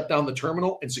fucking shut down the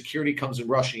terminal, and security comes in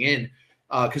rushing in.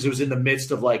 Because it was in the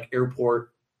midst of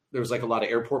airport, there was a lot of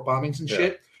airport bombings and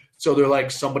shit. So they're like,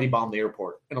 somebody bombed the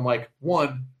airport. And I'm like,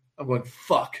 1, I'm going,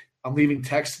 fuck, I'm leaving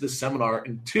Tex to this seminar.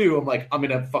 And 2, I'm like, I'm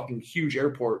in a fucking huge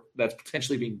airport that's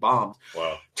potentially being bombed.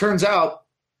 Wow. Turns out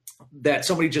that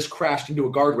somebody just crashed into a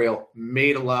guardrail,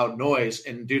 made a loud noise.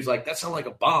 And dude's like, that sounded like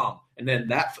a bomb. And then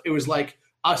it was like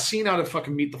a scene out of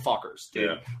fucking Meet the Fockers, dude.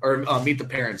 Yeah. Or Meet the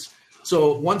Parents.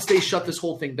 So once they shut this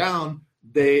whole thing down,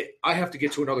 I have to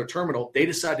get to another terminal. They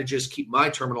decide to just keep my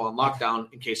terminal on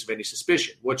lockdown in case of any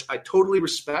suspicion, which I totally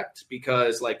respect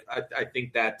because, like, I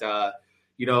think that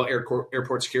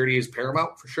airport security is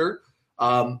paramount for sure.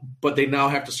 But they now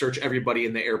have to search everybody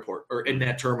in the airport or in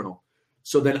that terminal.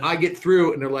 So then I get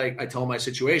through, and they're like, I tell them my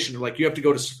situation. They're like, you have to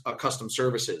go to custom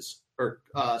services or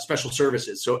special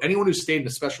services. So anyone who's stayed in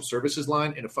the special services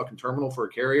line in a fucking terminal for a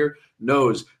carrier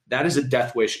knows that is a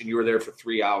death wish, and you were there for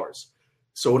 3 hours.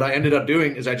 So what I ended up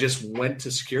doing is I just went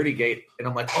to security gate, and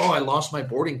I'm like, oh, I lost my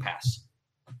boarding pass.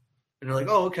 And they're like,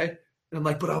 oh, okay. And I'm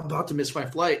like, but I'm about to miss my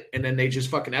flight. And then they just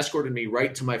fucking escorted me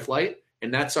right to my flight.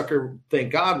 And that sucker,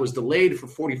 thank God, was delayed for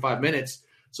 45 minutes.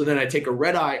 So then I take a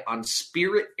red eye on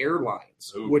Spirit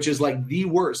Airlines, which is like the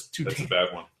worst. That's a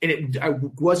bad one. And I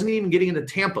wasn't even getting into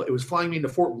Tampa. It was flying me into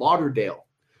Fort Lauderdale.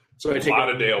 So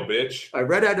bitch. I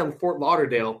red eyed on Fort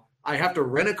Lauderdale. I have to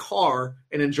rent a car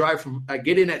and then drive I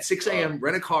get in at 6 a.m.,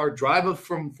 rent a car, drive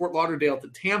from Fort Lauderdale to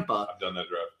Tampa. I've done that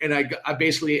drive. And I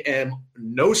basically am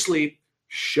no sleep,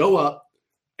 show up,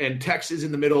 and Tex is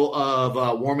in the middle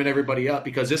of warming everybody up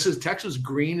because Tex was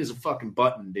green as a fucking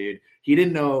button, dude. He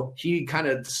didn't know. He kind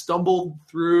of stumbled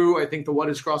through, I think, the What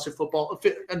is CrossFit Football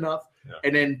enough,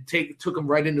 and then took him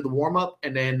right into the warm-up.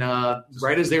 And then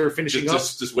right as they were finishing up.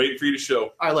 Just waiting for you to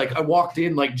show. I walked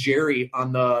in like Jerry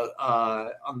on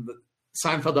the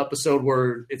Seinfeld episode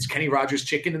where it's Kenny Rogers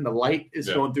chicken and the light is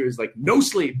going through. He's like, no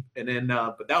sleep. And then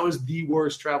but that was the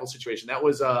worst travel situation. That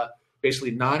was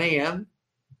basically 9 a.m.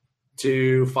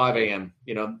 to 5 a.m.,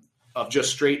 of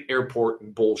just straight airport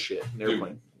and bullshit and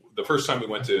airplane. The first time we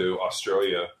went to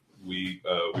Australia, we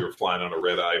were flying on a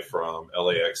red eye from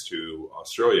LAX to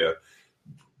Australia.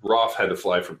 Rolf had to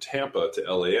fly from Tampa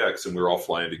to LAX, and we were all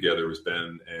flying together. It was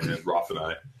Ben and Rolf and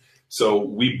I. So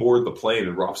we board the plane,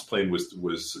 and Rolf's plane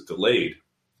was delayed,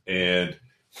 and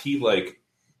he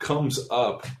comes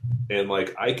up, and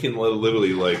I can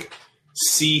literally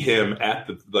see him at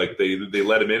the they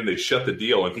let him in, they shut the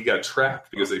deal, and he got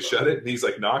trapped because they shut it, and he's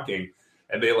knocking,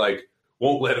 and they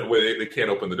won't let it away. They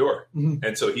can't open the door. Mm-hmm.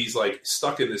 And so he's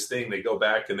stuck in this thing. They go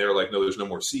back and they're like, no, there's no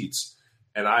more seats.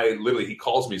 And he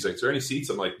calls me. He's like, is there any seats?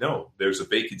 I'm like, no, there's a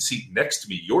vacant seat next to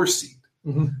me, your seat.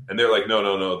 Mm-hmm. And they're like,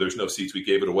 no, there's no seats. We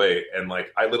gave it away. And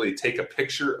I literally take a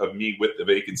picture of me with the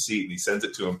vacant seat, and he sends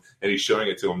it to him, and he's showing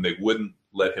it to him. They wouldn't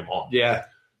let him on. Yeah.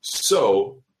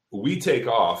 So we take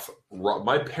off.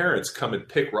 My parents come and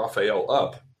pick Raphael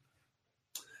up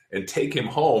and take him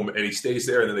home, and he stays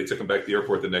there. And then they took him back to the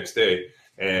airport the next day,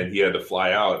 and he had to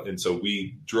fly out. And so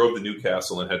we drove to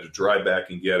Newcastle and had to drive back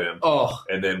and get him. Oh,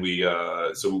 and then we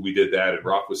did that. And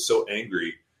Rock was so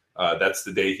angry. That's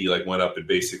the day he went up and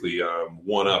basically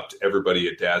one-upped everybody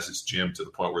at Daz's gym to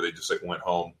the point where they just went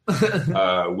home.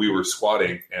 We were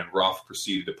squatting, and Roth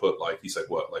proceeded to put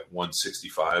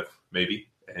 165 maybe,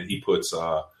 and he puts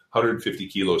 150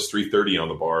 kilos, 330 on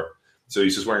the bar. So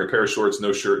he's just wearing a pair of shorts,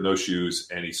 no shirt, no shoes,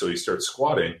 and he starts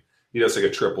squatting. He does a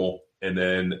triple, and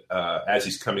then as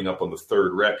he's coming up on the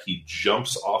third rep, he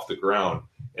jumps off the ground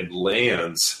and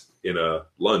lands in a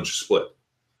lunge split,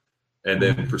 and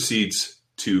then proceeds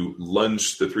to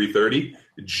lunge the 330,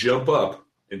 jump up,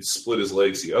 and split his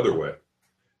legs the other way.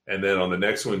 And then on the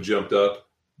next one, jumped up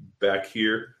back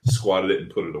here, squatted it, and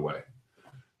put it away.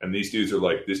 And these dudes are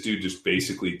this dude just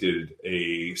basically did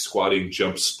a squatting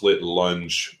jump split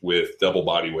lunge with double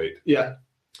body weight. Yeah.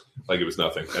 It was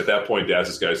nothing. At that point,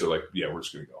 Daz's guys are like, yeah, we're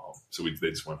just going to go home. So they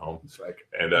just went home.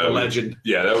 And the legend.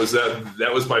 Yeah, that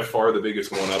was by far the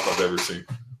biggest one-up I've ever seen.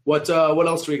 What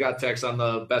else do we got, Tex, on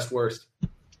the best worst?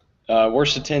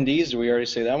 Worst attendees, did we already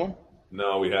say that one?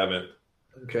 No, we haven't.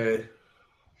 Okay.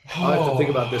 I have to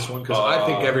think about this one because I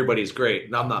think everybody's great.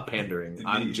 And I'm not pandering.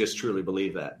 I just truly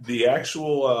believe that. The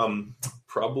actual,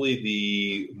 probably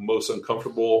the most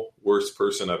uncomfortable, worst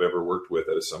person I've ever worked with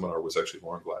at a seminar was actually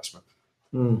Lauren Glassman.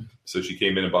 Mm. So she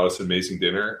came in and bought us an amazing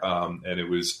dinner, and it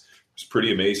was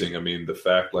pretty amazing. I mean, the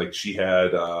fact she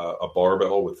had a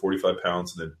barbell with 45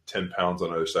 pounds and then 10 pounds on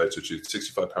the other side. So she had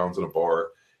 65 pounds on a bar.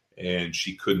 And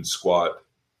she couldn't squat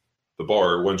the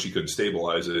bar. One, she couldn't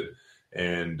stabilize it,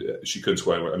 and she couldn't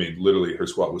squat. I mean, literally, her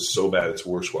squat was so bad, it's the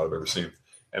worst squat I've ever seen.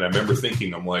 And I remember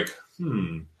thinking, I'm like,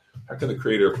 how can the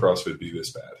creator of CrossFit be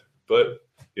this bad? But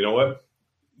you know what?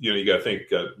 You got to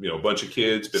think, a bunch of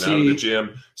kids, been out of the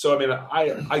gym. So, I mean,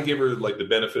 I give her the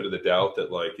benefit of the doubt that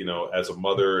as a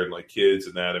mother and kids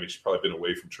and that, I mean, she's probably been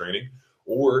away from training.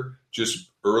 Or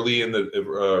just early in the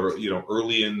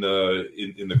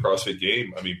CrossFit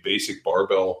game. I mean, basic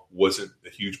barbell wasn't a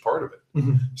huge part of it.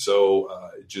 Mm-hmm. So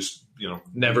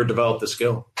never developed the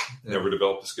skill. Never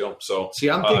developed the skill. So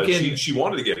I'm thinking she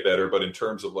wanted to get better, but in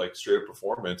terms of straight up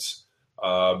performance,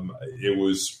 it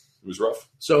was rough.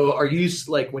 So are you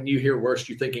like, when you hear worst,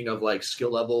 you're thinking of like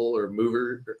skill level or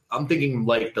mover? I'm thinking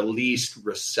like the least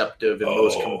receptive and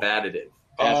most combative.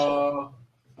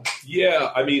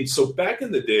 Yeah, I mean, so back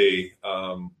in the day,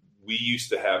 we used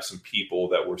to have some people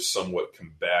that were somewhat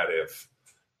combative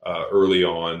early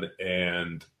on,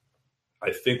 and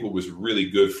I think what was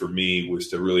really good for me was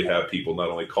to really have people not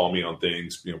only call me on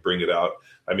things, bring it out.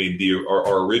 I mean,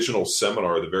 our original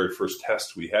seminar, the very first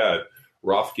test we had,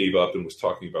 Rolf gave up and was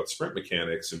talking about sprint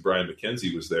mechanics, and Brian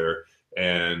McKenzie was there.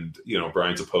 And,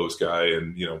 Brian's a pose guy,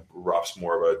 and, Rolf's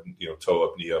more of a, toe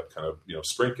up, knee up kind of,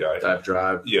 sprint guy. Dive,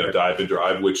 drive. Dive and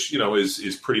drive, which,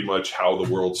 is pretty much how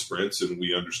the world sprints, and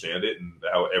we understand it, and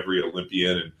how every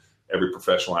Olympian and every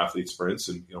professional athlete sprints.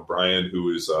 And, Brian,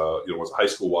 who is, was a high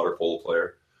school water polo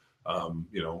player,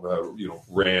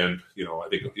 ran, I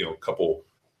think, a couple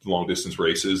long distance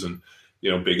races, and,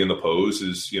 big in the pose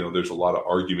is, there's a lot of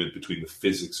argument between the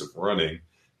physics of running.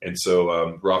 And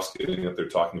so Rolf's getting up there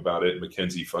talking about it.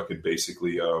 McKenzie fucking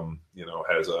basically,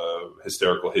 has a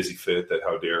hysterical hissy fit that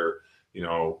how dare,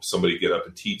 somebody get up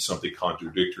and teach something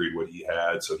contradictory to what he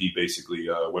had. So he basically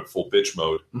went full bitch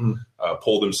mode,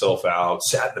 pulled himself out,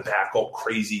 sat in the back all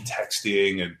crazy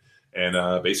texting,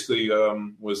 and basically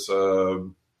was,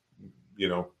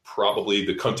 probably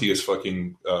the cuntiest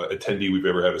fucking attendee we've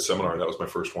ever had at a seminar. And that was my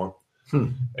first one.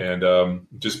 And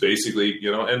just basically,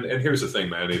 and here's the thing,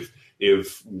 man,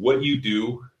 if what you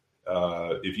do,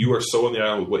 if you are so on the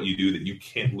island with what you do that you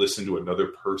can't listen to another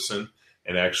person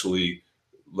and actually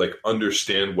like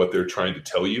understand what they're trying to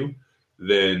tell you,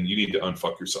 then you need to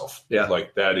unfuck yourself. Yeah.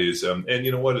 Like that is, and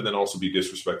you know what? And then also be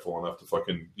disrespectful enough to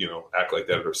fucking, act like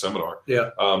that at our seminar. Yeah.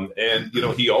 And,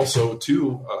 he also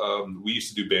too, we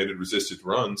used to do banded resisted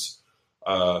runs,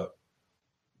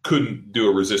 couldn't do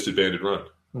a resisted banded run.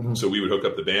 Mm-hmm. So we would hook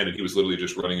up the band, and he was literally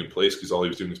just running in place because all he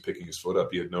was doing was picking his foot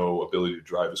up. He had no ability to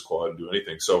drive his quad and do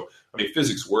anything. So, I mean,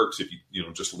 physics works if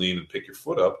you just lean and pick your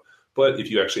foot up. But if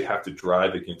you actually have to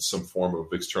drive against some form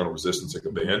of external resistance like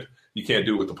a band, you can't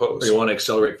do it with the pose. Or you want to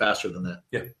accelerate faster than that.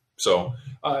 Yeah. So,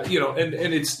 and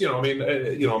it's,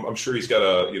 I'm sure he's got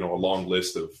a long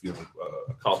list of,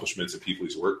 accomplishments of people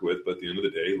he's worked with. But at the end of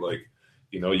the day, like,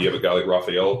 you have a guy like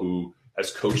Raphael who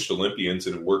has coached Olympians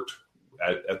and worked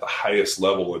at the highest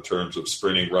level in terms of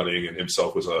sprinting, running, and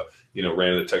himself was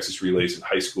ran the Texas relays in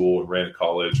high school and ran at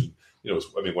college. And,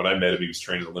 when I met him, he was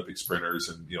training Olympic sprinters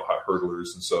and,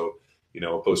 hurdlers. And so,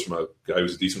 opposed from a guy who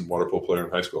was a decent water polo player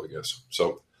in high school, I guess.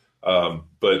 So,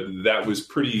 but that was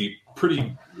pretty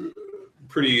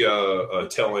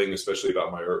telling, especially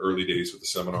about my early days with the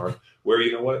seminar where,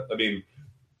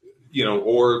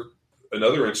 or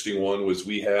another interesting one was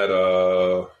we had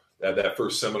at that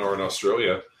first seminar in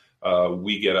Australia,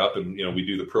 we get up and, we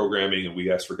do the programming, and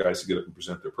we ask for guys to get up and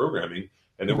present their programming.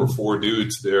 And there were 4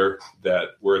 dudes there that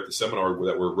were at the seminar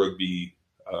that were rugby,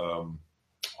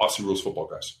 Aussie rules football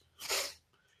guys.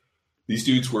 These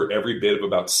dudes were every bit of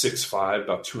about 6'5",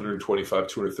 about 225,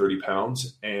 230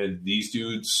 pounds. And these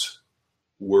dudes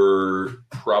were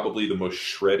probably the most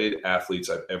shredded athletes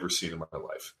I've ever seen in my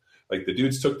life. Like, the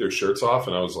dudes took their shirts off,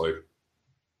 and I was like,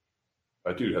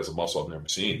 that dude has a muscle I've never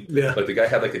seen. Yeah. Like, the guy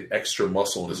had like an extra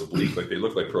muscle in his oblique. Like, they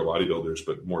looked like pro bodybuilders,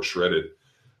 but more shredded.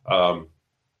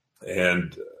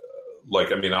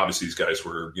 Obviously these guys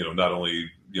were, not only,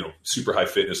 super high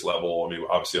fitness level. I mean,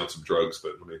 obviously on some drugs,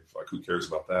 but who cares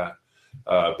about that?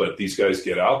 But these guys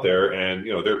get out there and,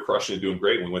 they're crushing and doing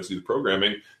great. When we went to do the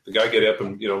programming, the guy get up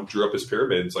and, drew up his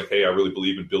pyramid. And it's like, hey, I really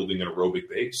believe in building an aerobic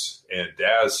base. And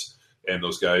Daz and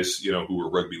those guys, who were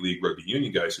rugby league, rugby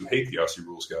union guys who hate the Aussie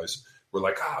rules guys, were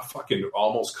like, fucking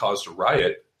almost caused a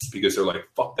riot because they're like,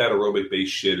 fuck that aerobic base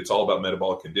shit. It's all about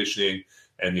metabolic conditioning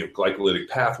and, glycolytic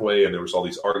pathway. And there was all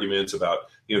these arguments about,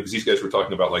 because these guys were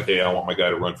talking about like, hey, I want my guy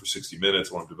to run for 60 minutes.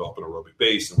 I want him to develop an aerobic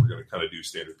base. And we're going to kind of do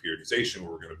standard periodization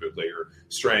where we're going to build layer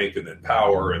strength and then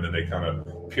power. And then they kind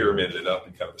of pyramided it up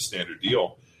in kind of a standard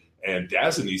deal. And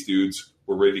Daz and these dudes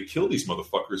were ready to kill these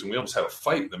motherfuckers. And we almost had a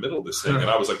fight in the middle of this thing. And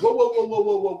I was like,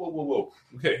 whoa.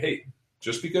 Okay, hey.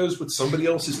 Just because what somebody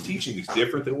else is teaching is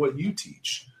different than what you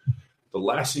teach, the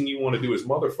last thing you want to do is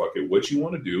motherfuck it. What you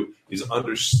want to do is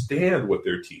understand what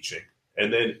they're teaching.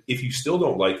 And then if you still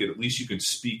don't like it, at least you can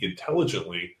speak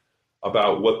intelligently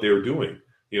about what they're doing.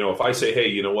 If I say, hey,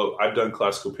 you know what, I've done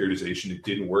classical periodization, it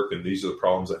didn't work, and these are the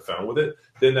problems I found with it,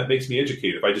 then that makes me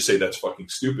educated. If I just say that's fucking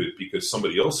stupid because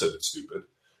somebody else said it's stupid,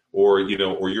 or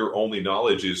your only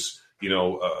knowledge is,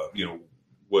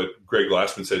 what Greg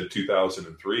Glassman said in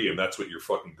 2003, and that's what you're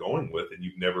fucking going with, and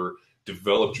you've never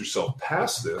developed yourself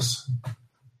past this.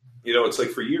 It's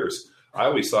like for years, I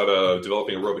always thought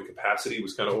developing aerobic capacity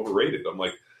was kind of overrated. I'm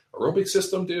like, aerobic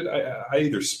system, dude, I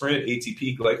either sprint,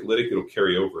 ATP, glycolytic, it'll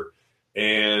carry over.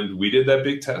 And we did that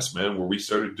big test, man, where we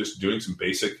started just doing some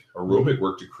basic aerobic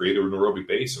work to create an aerobic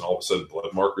base. And all of a sudden,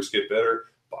 blood markers get better,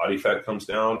 body fat comes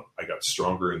down. I got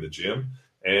stronger in the gym.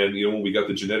 And, when we got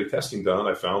the genetic testing done,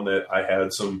 I found that I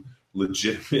had some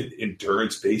legitimate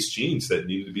endurance-based genes that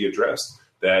needed to be addressed.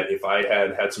 That if I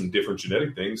had some different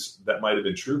genetic things, that might have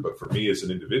been true. But for me as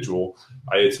an individual,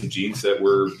 I had some genes that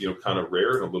were, kind of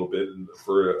rare in a little bit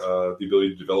for the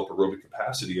ability to develop aerobic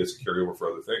capacity as a carryover for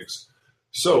other things.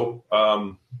 So,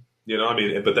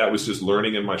 but that was just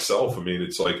learning in myself. I mean,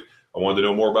 it's like I wanted to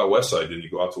know more about Westside. Then you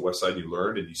go out to Westside, you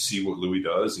learn, and you see what Louis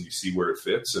does, and you see where it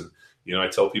fits. And, I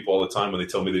tell people all the time when they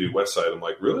tell me they do Westside, I'm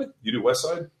like, really? You do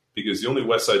Westside? Because the only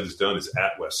Westside that's done is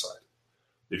at Westside.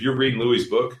 If you're reading Louis'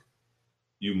 book,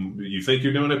 you think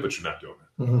you're doing it, but you're not doing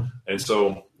it. Mm-hmm. And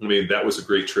so, that was a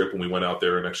great trip when we went out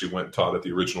there and actually went and taught at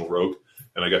the original Rogue.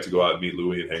 And I got to go out and meet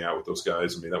Louis and hang out with those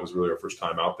guys. That was really our first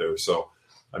time out there. So,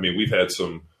 we've had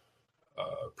some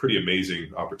pretty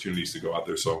amazing opportunities to go out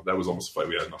there. So that was almost a fight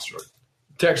we had in Australia.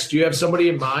 Tex, do you have somebody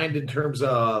in mind in terms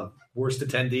of worst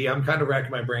attendee? I'm kind of racking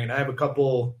my brain. I have a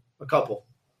couple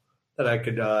that I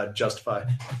could justify.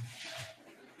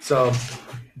 So,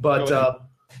 but all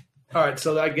right.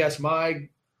 So I guess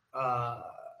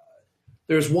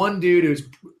there's one dude who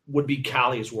would be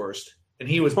Callie's worst. And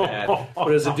he was bad.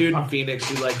 But as a dude in Phoenix,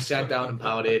 he sat down and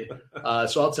pouted.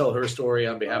 So I'll tell her story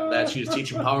on behalf of that. She was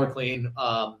teaching power clean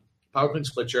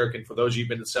split jerk. And for those of you who've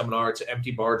been to the seminar, it's an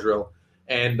empty bar drill.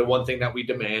 And the one thing that we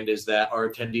demand is that our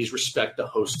attendees respect the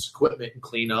host's equipment and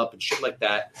clean up and shit like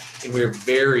that. And we're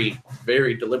very,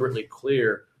 very deliberately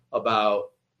clear about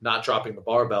not dropping the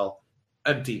barbell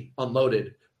empty,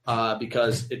 unloaded,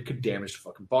 because it could damage the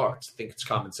fucking bar. I think it's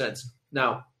common sense.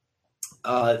 Now,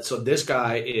 so this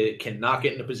guy cannot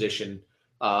get in a position.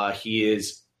 He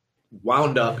is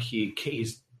wound up. He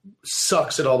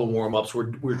sucks at all the warm-ups.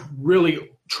 We're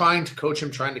really trying to coach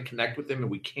him, trying to connect with him,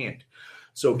 and we can't.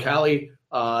 So Callie,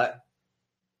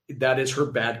 that is her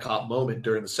bad cop moment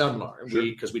during the seminar. Sure.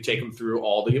 Because we take him through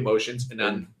all the emotions. And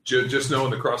then just know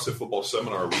in the CrossFit football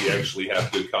seminar, we actually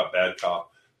have good cop, bad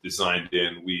cop designed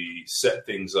in. We set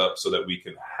things up so that we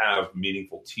can have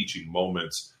meaningful teaching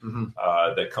moments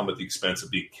that come at the expense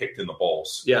of being kicked in the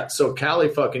balls. Yeah, so Callie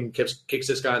fucking kicks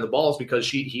this guy in the balls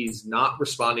because he's not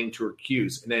responding to her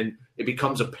cues. And then it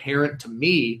becomes apparent to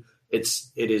me it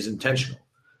is intentional.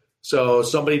 So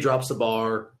somebody drops the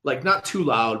bar, not too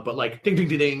loud, but ding, ding,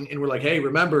 ding, ding. And we're like, hey,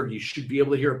 remember, you should be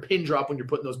able to hear a pin drop when you're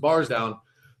putting those bars down.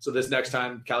 So this next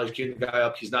time, Callie's cueing the guy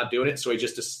up. He's not doing it. So he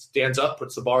just stands up,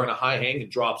 puts the bar in a high hang,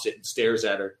 and drops it and stares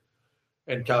at her.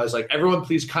 And Callie's like, everyone,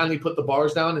 please kindly put the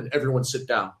bars down and everyone sit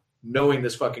down, knowing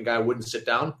this fucking guy wouldn't sit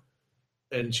down.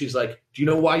 And she's like, do you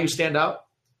know why you stand out?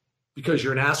 Because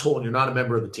you're an asshole and you're not a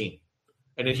member of the team.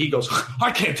 And then he goes, I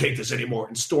can't take this anymore,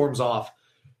 and storms off.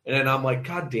 And then I'm like,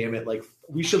 God damn it.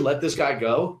 We should let this guy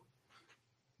go.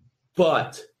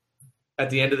 But at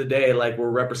the end of the day, we're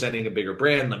representing a bigger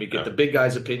brand. Let me get the big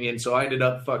guy's opinion. So I ended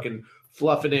up fucking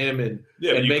fluffing him and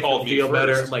making him feel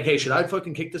better. I'm like, hey, should I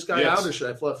fucking kick this guy out or should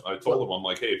I fluff? I told him, I'm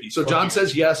like, hey, if he's so John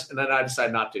says yes, and then I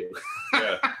decide not to.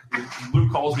 Yeah.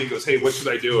 Luke calls me and goes, hey, what should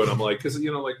I do? And I'm like, because,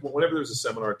 whenever there's a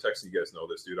seminar text, you guys know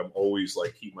this, dude, I'm always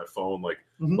keep my phone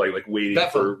waiting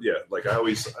that for, I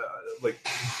always,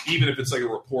 even if it's a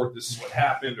report, this is what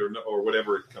happened or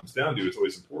whatever it comes down to, it's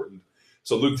always important.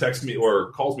 So Luke texts me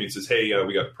or calls me and says, hey,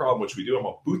 we got a problem. What should we do? I'm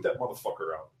going to boot that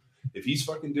motherfucker out. If he's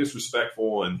fucking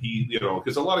disrespectful and he,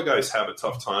 because a lot of guys have a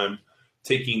tough time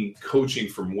taking coaching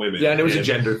from women. Yeah, and it was a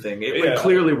gender thing. It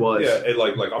clearly was. Yeah,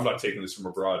 and I'm not taking this from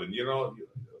abroad. And,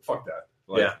 fuck that.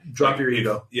 Drop your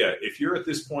ego. If you're at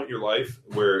this point in your life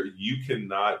where you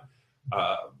cannot,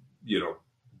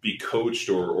 be coached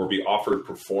or be offered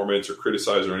performance or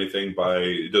criticized or anything by,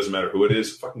 it doesn't matter who it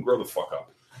is, fucking grow the fuck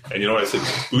up. And I said,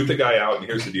 boot the guy out, and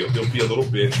here's the deal. He'll be a little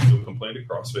bitch. He'll complain to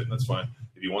CrossFit, and that's fine.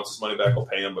 If he wants his money back, I'll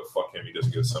pay him, but fuck him. He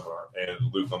doesn't get a seminar.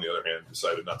 And Luke, on the other hand,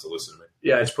 decided not to listen to me.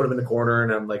 Yeah, I just put him in the corner,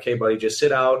 and I'm like, hey, buddy, just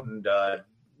sit out, and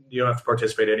you don't have to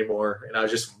participate anymore. And I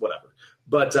was just, whatever.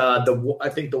 But I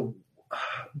think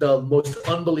the most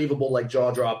unbelievable,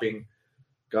 jaw-dropping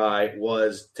guy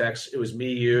was Tex. It was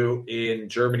me, you, in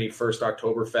Germany, first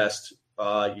Oktoberfest,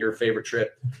 your favorite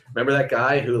trip. Remember that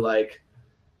guy who,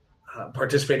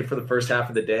 participated for the first half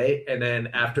of the day, and then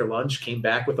after lunch came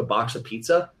back with a box of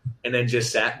pizza and then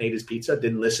just sat and ate his pizza,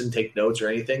 didn't listen, take notes or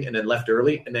anything, and then left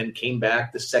early, and then came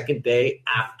back the second day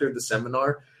after the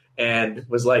seminar and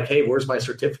was like, hey, where's my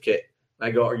certificate? And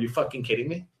I go, are you fucking kidding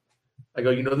me? I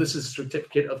go, this is a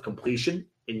certificate of completion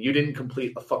and you didn't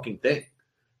complete a fucking thing.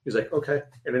 He's like, okay.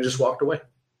 And then just walked away.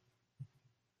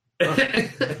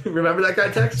 Remember that guy,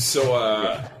 Tex? So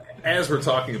as we're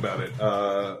talking about it,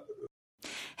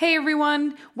 Hey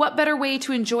everyone! What better way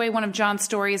to enjoy one of John's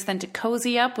stories than to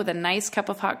cozy up with a nice cup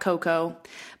of hot cocoa?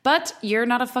 But you're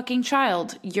not a fucking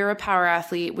child. You're a power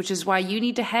athlete, which is why you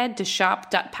need to head to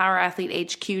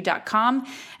shop.powerathletehq.com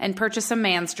and purchase a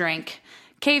man's drink.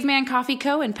 Caveman Coffee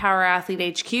Co. and Power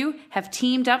Athlete HQ have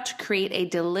teamed up to create a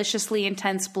deliciously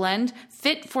intense blend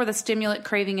fit for the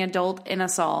stimulant-craving adult in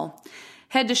us all.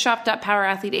 Head to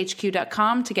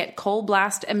shop.powerathletehq.com to get Cold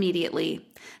Blast immediately.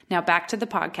 Now back to the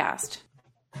podcast.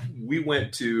 we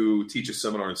went to teach a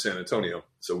seminar in San Antonio.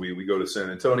 So we go to San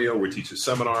Antonio, we teach a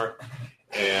seminar,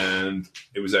 and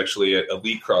it was actually at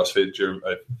Elite CrossFit.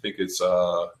 I think it's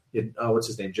what's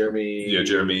his name? Jeremy. Yeah,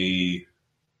 Jeremy.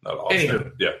 Not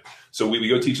Austin. Yeah. So we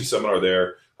go teach a seminar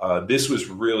there. This was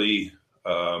really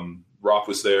Roth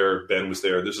was there, Ben was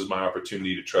there. This is my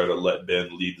opportunity to try to let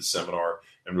Ben lead the seminar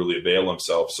and really avail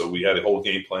himself. So we had a whole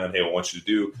game plan. Hey, I want you to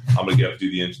do. I'm going to get to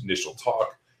do the initial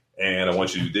talk, and I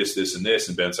want you to do this, this, and this.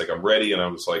 And Ben's like, I'm ready. And I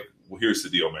was like, well, here's the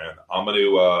deal, man. I'm going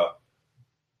to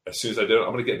as soon as I did it,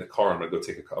 I'm going to get in the car. I'm going to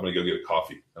go get a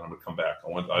coffee, and I'm going to come back.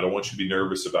 I don't want you to be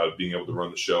nervous about being able to run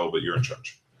the show, but you're in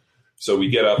charge. So we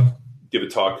get up, give a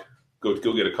talk, go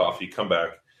get a coffee, come back,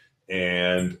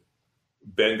 and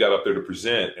Ben got up there to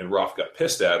present, and Roth got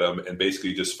pissed at him and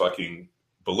basically just fucking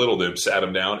belittled him, sat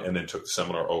him down, and then took the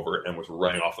seminar over and was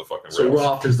running off the fucking rails. So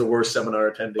Roth is the worst seminar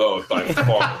attendee. Oh, by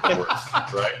far the worst,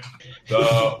 right?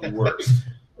 The worst.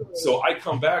 So I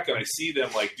come back and I see them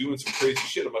like doing some crazy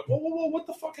shit. I'm like, whoa, what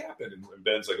the fuck happened? And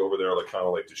Ben's like over there, like kind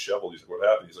of like disheveled. He's like, what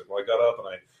happened? He's like, well, I got up and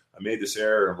I made this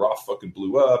error, and Roth fucking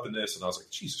blew up and this. And I was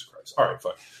like, Jesus Christ. All right,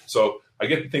 fine. So I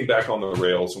get the thing back on the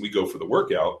rails, and we go for the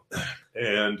workout.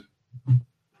 And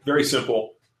very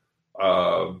simple.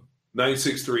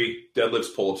 963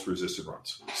 deadlifts, pull-ups, resisted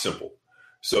runs. Simple.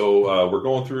 So we're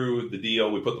going through the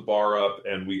deal. We put the bar up,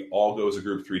 and we all go as a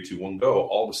group, 3, 2, 1, go.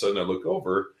 All of a sudden, I look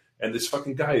over, and this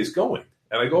fucking guy is going.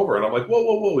 And I go over, and I'm like,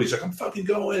 whoa. He's like, I'm fucking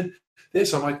going.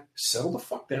 This. I'm like, settle the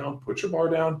fuck down. Put your bar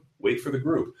down. Wait for the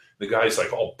group. The guy's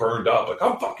like all burned up. Like,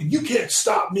 I'm fucking, you can't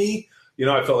stop me. You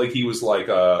know, I felt like he was like,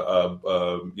 Mark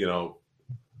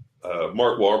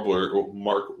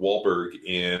Wahlberg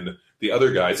in The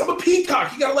Other Guys. I'm a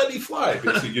peacock. You got to let me fly.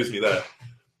 Basically gives me that.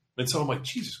 And so I'm like,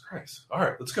 Jesus Christ. All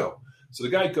right, let's go. So the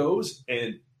guy goes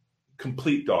and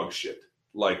complete dog shit.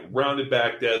 Like rounded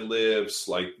back deadlifts.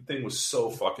 Like the thing was so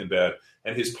fucking bad.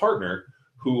 And his partner,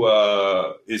 who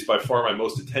is by far my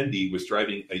most attendee, was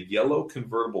driving a yellow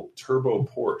convertible turbo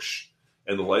Porsche.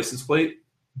 And the license plate,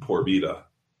 Por Vida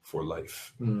for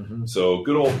life. Mm-hmm. So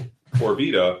good old Por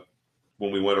Vida,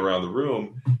 when we went around the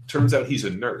room, turns out he's a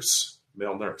nurse,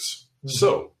 male nurse. Mm-hmm.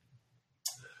 So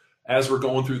as we're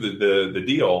going through the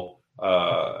deal,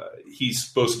 he's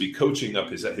supposed to be coaching up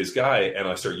his guy, and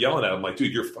I start yelling at him like,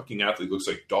 dude, your fucking athlete looks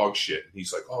like dog shit. And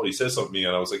he's like, oh, he says something to me,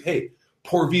 and I was like, hey,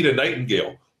 Por Vida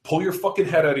Nightingale, pull your fucking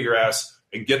head out of your ass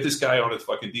and get this guy on his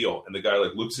fucking deal. And the guy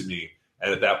like looks at me,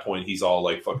 and at that point he's all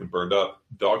like fucking burned up,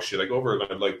 dog shit. I go over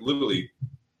and I'm like literally,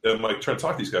 I'm like trying to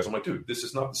talk to these guys. I'm like, dude, this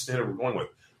is not the standard we're going with.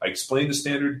 I explained the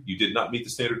standard. You did not meet the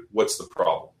standard. What's the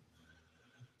problem?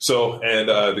 So, and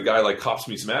the guy like cops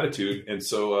me some attitude. And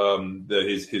so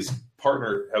his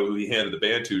partner, who he handed the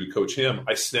band to coach him,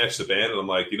 I snatched the band and I'm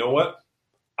like, you know what?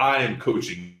 I am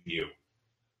coaching you.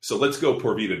 So let's go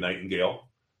Por Vida Nightingale.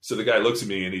 So the guy looks at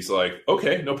me and he's like,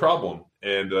 okay, no problem.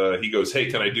 And he goes,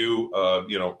 hey, can I do,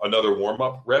 another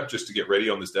warm-up rep just to get ready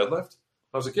on this deadlift?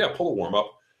 I was like, yeah, pull a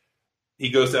warm-up. He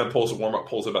goes down, pulls a warm-up,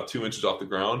 pulls about 2 inches off the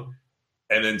ground,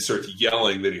 and then starts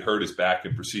yelling that he hurt his back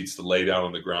and proceeds to lay down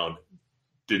on the ground.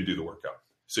 Didn't do the workout.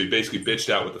 So he basically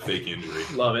bitched out with a fake injury.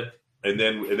 Love it. And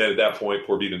then at that point,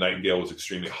 Por Vida Nightingale was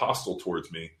extremely hostile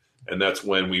towards me. And that's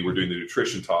when we were doing the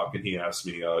nutrition talk. And he asked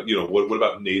me, what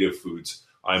about native foods?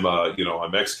 I'm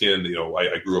Mexican.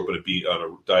 I grew up on a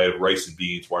diet of rice and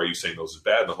beans. Why are you saying those are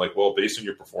bad? And I'm like, well, based on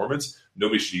your performance,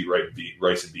 nobody should eat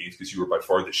rice and beans because you were by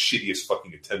far the shittiest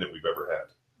fucking attendant we've ever had.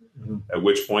 Mm-hmm. At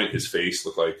which point his face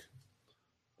looked like,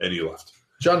 and he left.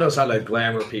 John knows how to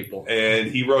glamour people.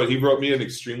 And he wrote me an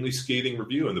extremely scathing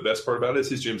review. And the best part about it is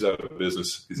his gym's out of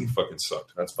business because he fucking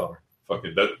sucked. That's bummer.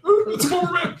 Fucking that's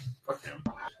bummer, man. Fuck him.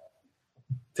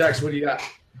 Tex, what do you got?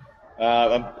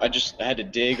 I had to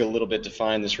dig a little bit to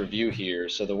find this review here.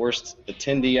 So the worst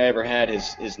attendee I ever had,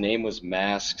 his name was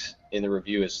Masks in the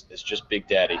review. Is just Big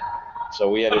Daddy.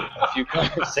 So we had a few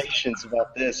conversations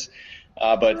about this.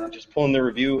 But just pulling the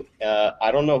review, I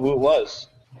don't know who it was.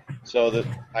 So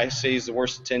I say he's the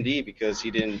worst attendee because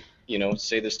he didn't,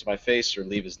 say this to my face or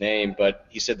leave his name. But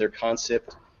he said their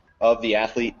concept of the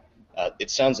athlete, it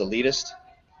sounds elitist.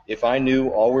 if I knew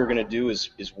all we were going to do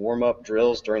is warm up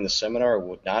drills during the seminar,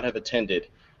 would not have attended,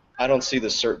 I don't see the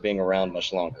cert being around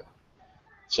much longer.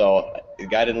 So the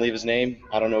guy didn't leave his name.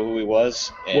 I don't know who he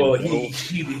was. And well,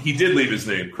 he did leave his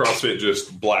name. CrossFit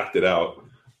just blacked it out,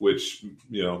 which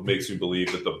makes me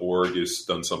believe that the Borg has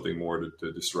done something more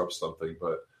to disrupt something.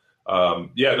 But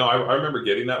I remember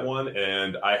getting that one,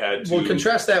 and I had to. Well,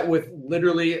 contrast that with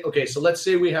literally. Okay, so let's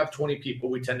say we have 20 people.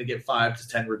 We tend to get 5 to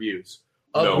 10 reviews.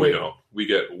 We don't. We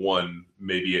get one,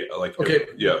 maybe Okay.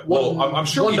 Well, I'm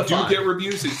sure we do get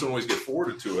reviews. They just don't always get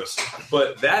forwarded to us.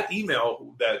 But that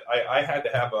email that I had to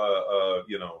have the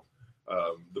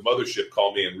mothership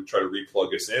call me and try to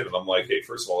replug us in, and I'm like, hey,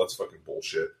 first of all, that's fucking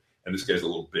bullshit. And this guy's a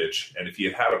little bitch. And if he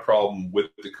had a problem with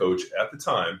the coach at the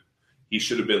time, he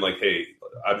should have been like, hey,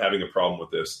 I'm having a problem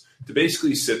with this. To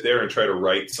basically sit there and try to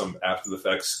write some after the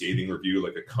fact scathing review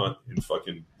like a cunt in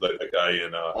fucking like a guy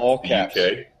in all caps,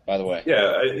 UK. By the way.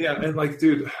 Yeah. And like,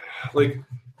 dude, like,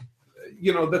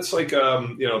 that's like,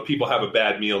 people have a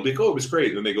bad meal and be like, oh, it was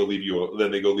great. And then they go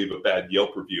leave a bad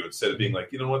Yelp review instead of being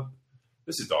like, you know what?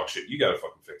 This is dog shit. You got to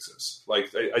fucking fix this.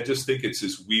 Like, I just think it's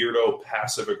this weirdo,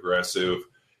 passive aggressive,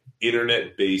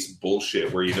 internet-based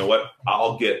bullshit where, you know what?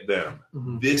 I'll get them.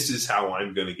 Mm-hmm. This is how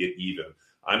I'm going to get even.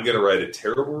 I'm going to write a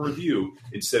terrible review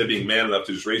instead of being man enough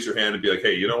to just raise your hand and be like,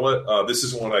 hey, you know what? This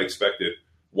isn't what I expected.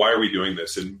 Why are we doing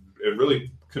this? And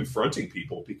really confronting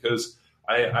people, because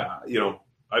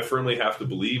I firmly have to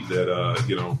believe that,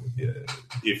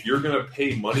 if you're going to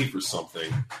pay money for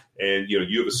something and,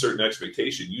 you have a certain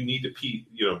expectation, you need to be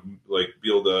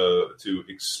able to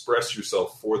express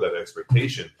yourself for that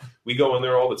expectation. We go in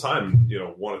there all the time,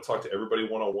 want to talk to everybody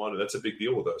one-on-one, and that's a big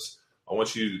deal with us. I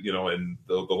want you, and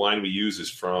the line we use is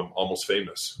from Almost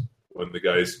Famous when the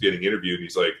guy's getting interviewed.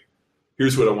 He's like,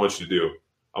 here's what I want you to do.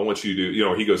 I want you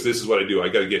to, he goes, this is what I do. I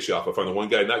got to get you off. I find the one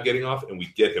guy not getting off and we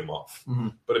get him off. Mm-hmm.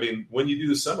 But I mean, when you do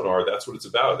the seminar, that's what it's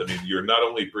about. I mean, you're not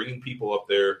only bringing people up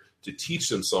there to teach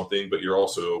them something, but you're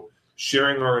also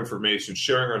sharing our information,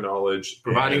 sharing our knowledge,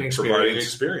 providing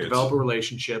experience, develop a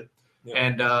relationship. Yeah.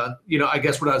 And, I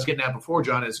guess what I was getting at before,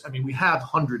 John, is, I mean, we have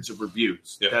hundreds of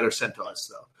reviews that are sent to us,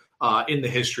 though, in the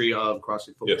history of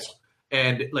CrossFit football. Yes.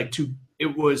 And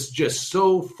it was just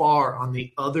so far on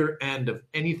the other end of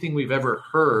anything we've ever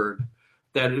heard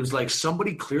that it was like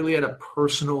somebody clearly had a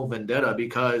personal vendetta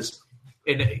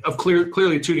of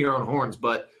clearly tooting our own horns.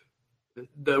 But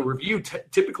the review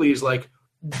typically is like,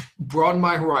 broaden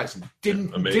my horizon.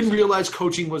 Didn't realize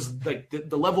coaching was like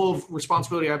the level of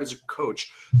responsibility I have as a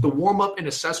coach. The warm up and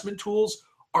assessment tools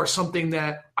are something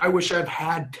that I wish I've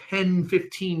had 10,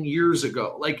 15 years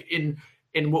ago. Like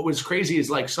and what was crazy is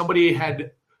like somebody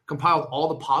had compiled all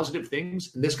the positive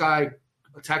things, and this guy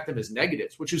attacked them as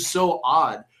negatives, which is so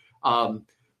odd.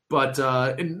 But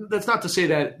and that's not to say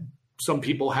that some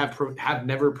people have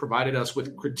never provided us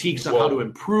with critiques on how to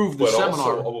improve the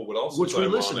seminar, which we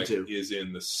listen to. Is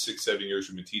in the 6-7 years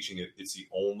we've been teaching it, it's the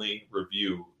only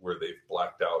review where they've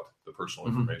blacked out the personal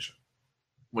information.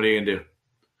 What are you gonna do?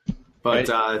 But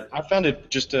I found it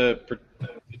just the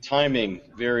timing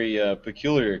very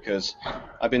peculiar, because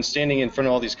I've been standing in front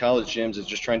of all these college gyms and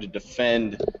just trying to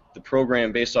defend the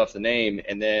program based off the name,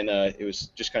 and then it was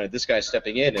just kind of this guy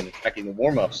stepping in and attacking the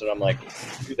warm-ups, and I'm like,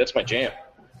 dude, that's my jam.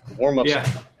 The warm-ups are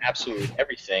absolutely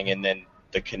everything, and then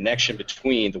the connection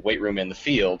between the weight room and the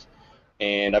field,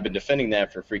 and I've been defending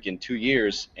that for freaking 2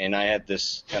 years, and I had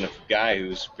this kind of guy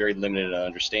who's very limited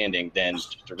understanding then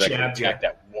just directly attack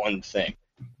that one thing.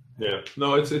 Yeah,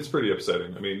 no, it's pretty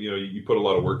upsetting. I mean, you put a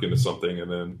lot of work into something,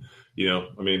 and then,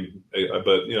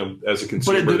 as a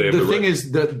consumer, but the thing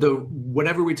is,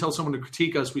 whenever we tell someone to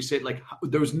critique us, we say like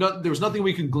there was nothing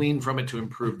we can glean from it to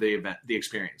improve the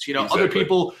experience. Exactly. Other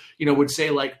people, would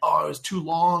say like, oh, it was too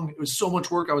long, it was so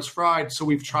much work, I was fried. So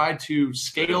we've tried to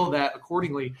scale that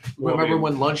accordingly. Remember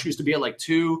when lunch used to be at like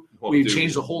 2? We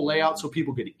changed the whole layout so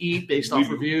people could eat based off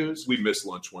reviews. We missed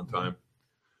lunch one time.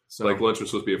 So like lunch was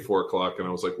supposed to be at 4:00, and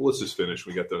I was like, "Well, let's just finish."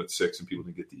 We got done at 6, and people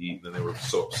didn't get to eat, and then they were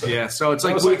so upset. Yeah, so it's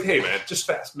like, I was like, "Hey, man, just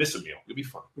fast, miss a meal, you'll be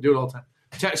fine." We do it all the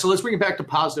time. So let's bring it back to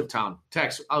Positive Town.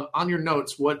 Tex, on your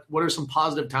notes, what are some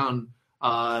Positive Town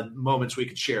moments we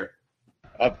could share?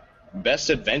 Best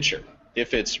adventure,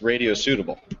 if it's radio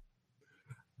suitable.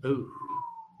 Ooh.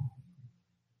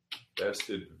 Best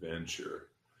adventure.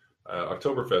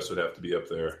 Oktoberfest would have to be up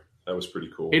there. That was pretty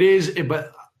cool. It is,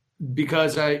 but.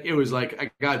 Because it was like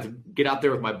I got to get out there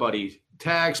with my buddy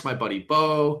Tex, my buddy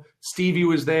Bo, Stevie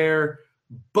was there.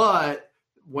 But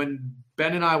when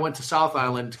Ben and I went to South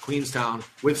Island, to Queenstown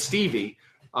with Stevie,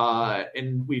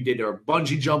 and we did our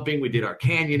bungee jumping, we did our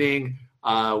canyoning,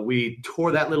 we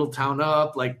tore that little town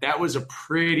up. Like that was a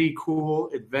pretty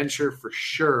cool adventure for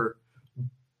sure.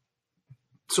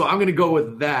 So I'm going to go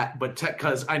with that, but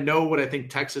because I know what I think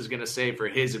Tex is going to say for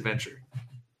his adventure.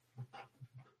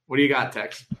 What do you got,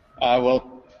 Tex?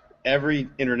 Well, every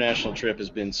international trip has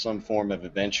been some form of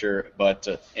adventure, but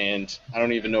and I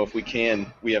don't even know if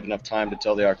we have enough time to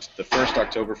tell the first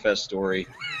Oktoberfest story.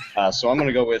 So I'm going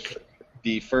to go with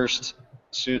the first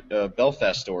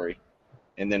Belfast story,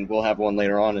 and then we'll have one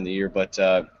later on in the year. But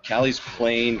Callie's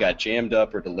plane got jammed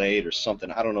up or delayed or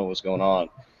something. I don't know what's going on.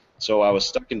 So I was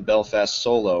stuck in Belfast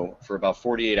solo for about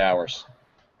 48 hours,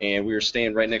 and we were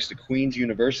staying right next to Queen's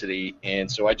University,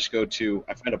 and so I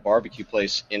find a barbecue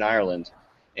place in Ireland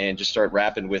and just start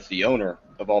rapping with the owner,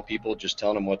 of all people, just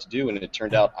telling him what to do, and it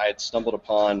turned out I had stumbled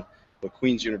upon what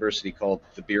Queen's University called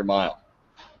the Beer Mile.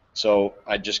 So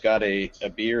I just got a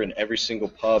beer in every single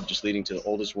pub just leading to the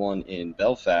oldest one in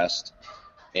Belfast,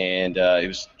 and it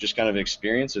was just kind of an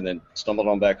experience, and then stumbled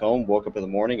on back home, woke up in the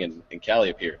morning, and Callie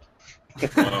appeared.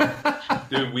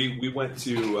 Dude, we went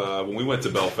to when we went to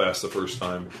Belfast the first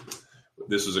time.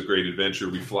 This was a great adventure.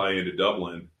 We fly into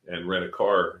Dublin and rent a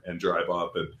car and drive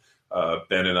up. And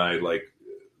Ben and I, like,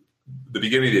 the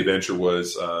beginning of the adventure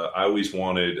was I always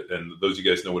wanted, and those of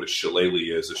you guys know what a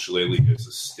shillelagh is. A shillelagh is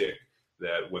a stick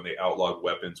that when they outlawed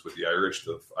weapons with the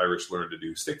Irish learned to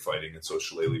do stick fighting, and so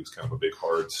shillelagh was kind of a big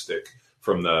hard stick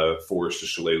from the forest to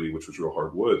shillelagh, which was real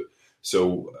hard wood.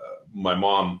 So my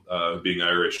mom, being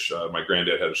Irish, my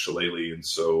granddad had a shillelagh, and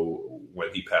so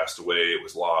when he passed away, it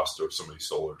was lost or somebody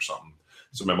stole it or something.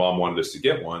 So my mom wanted us to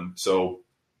get one. So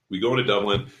we go into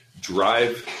Dublin,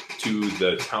 drive to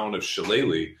the town of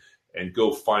Shillelagh, and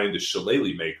go find a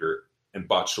shillelagh maker and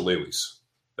bought shillelaghs.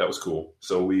 That was cool.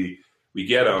 So we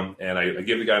get them, and I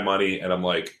give the guy money, and I'm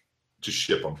like, just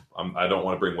ship them. I don't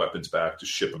want to bring weapons back.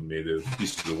 Just ship them to me. The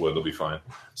pieces of wood, they'll be fine.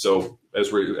 So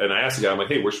and I asked the guy, I'm like,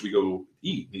 hey, where should we go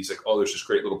eat? And he's like, oh, there's this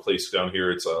great little place down here.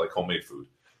 It's like homemade food.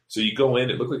 So you go in,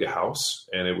 it looked like a house,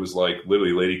 and it was like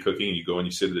literally a lady cooking. You go and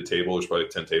you sit at a table. There's probably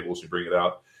 10 tables. You bring it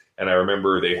out. And I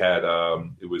remember they had,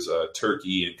 it was a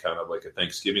turkey and kind of like a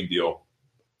Thanksgiving deal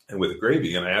and with a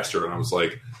gravy. And I asked her, and I was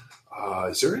like,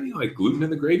 is there any like gluten in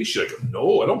the gravy? She's like,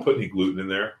 no, I don't put any gluten in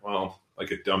there. Well,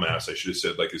 like a dumbass, I should have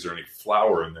said, like, is there any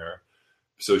flour in there?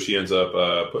 So she ends up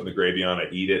putting the gravy on. I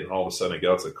eat it, and all of a sudden I get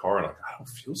out to the car, and I'm like, I don't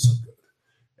feel so good.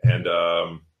 And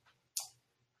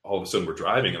all of a sudden we're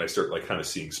driving, and I start like kind of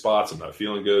seeing spots. I'm not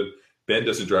feeling good. Ben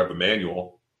doesn't drive a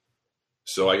manual,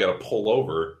 so I got to pull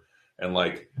over and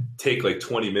like take like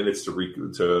 20 minutes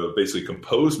to basically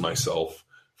compose myself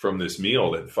from this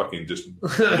meal that fucking just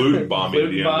gluten bombed me to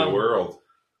the end of the world.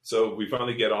 So we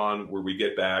finally get on where we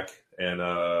get back,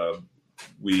 and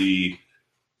we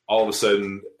all of a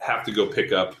sudden have to go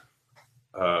pick up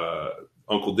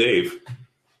Uncle Dave,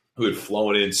 who had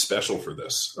flown in special for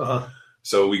this. Uh-huh.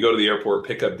 So we go to the airport,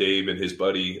 pick up Dave and his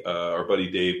buddy. Our buddy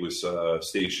Dave was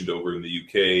stationed over in the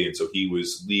UK, and so he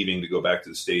was leaving to go back to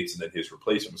the States, and then his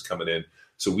replacement was coming in.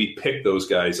 So we pick those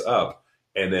guys up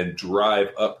and then drive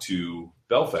up to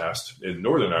Belfast in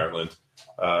Northern Ireland,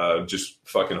 just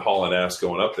fucking hauling ass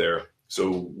going up there.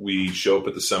 So we show up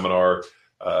at the seminar,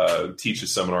 teach the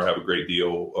seminar, have a great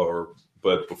deal.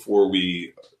 But before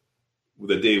the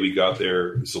day we got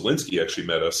there, Zelensky actually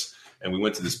met us, and we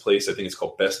went to this place. I think it's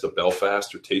called Best of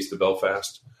Belfast or Taste of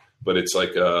Belfast, but it's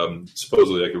like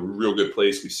supposedly like a real good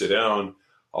place. We sit down.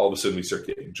 All of a sudden we start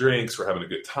getting drinks. We're having a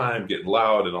good time, getting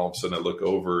loud, and all of a sudden I look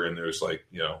over and there's like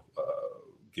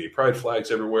gay pride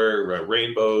flags everywhere,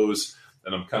 rainbows.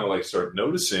 And I'm kind of like start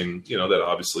noticing, that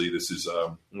obviously this is,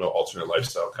 alternate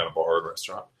lifestyle kind of bar and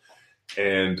restaurant.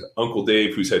 And Uncle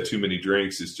Dave, who's had too many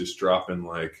drinks, is just dropping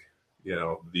like,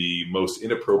 the most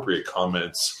inappropriate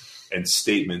comments and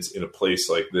statements in a place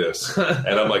like this.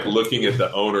 And I'm like looking at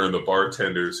the owner and the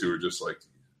bartenders who are just like,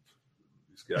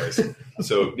 these guys.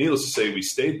 So needless to say, we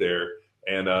stayed there,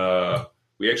 and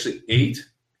we actually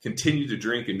continued to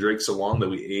drink and drank so long that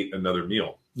we ate another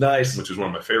meal. Nice. Which is one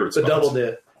of my favorites. It's a double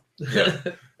dip. Yeah.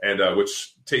 And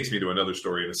which takes me to another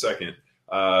story in a second.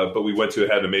 But we had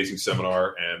an amazing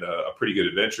seminar and a pretty good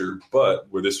adventure. But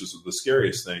where this was the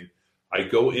scariest thing, I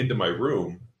go into my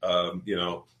room,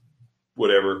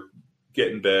 whatever,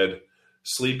 get in bed,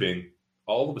 sleeping.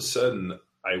 All of a sudden,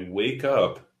 I wake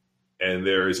up and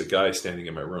there is a guy standing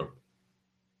in my room.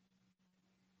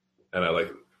 And I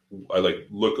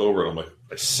look over and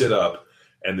I sit up.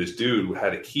 And this dude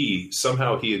had a key.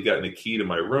 Somehow he had gotten a key to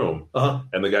my room. Uh-huh.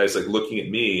 And the guy's like looking at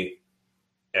me.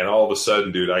 And all of a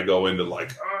sudden, dude, I go into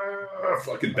like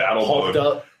fucking battle mode.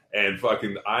 Up. And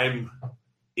fucking I'm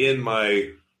in my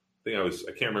thing. I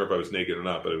can't remember if I was naked or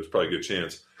not, but it was probably a good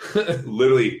chance.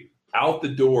 Literally out the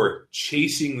door,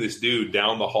 chasing this dude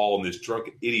down the hall, and this drunk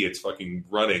idiot's fucking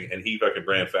running. And he fucking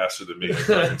ran faster than me and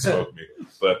fucking smoked me.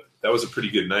 But that was a pretty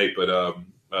good night. But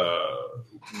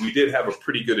we did have a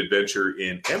pretty good adventure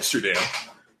in Amsterdam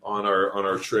on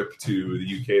our trip to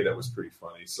the UK. That was pretty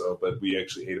funny. So, but we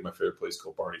actually ate at my favorite place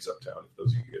called Barney's Uptown. If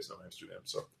those of you guys know Amsterdam.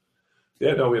 So,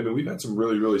 yeah, no, I mean, we've had some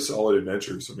really, really solid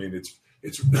adventures. I mean,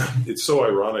 it's so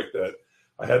ironic that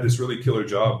I had this really killer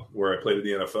job where I played at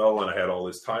the NFL and I had all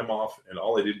this time off and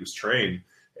all I did was train.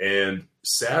 And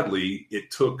sadly, it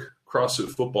took CrossFit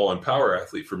Football and Power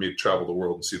Athlete for me to travel the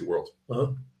world and see the world.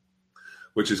 Uh-huh.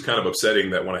 Which is kind of upsetting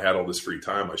that when I had all this free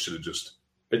time, I should have just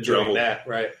been doing that,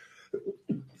 right?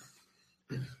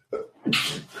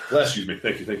 Excuse me.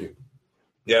 Thank you.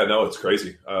 Yeah, no, it's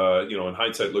crazy. In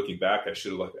hindsight, looking back, I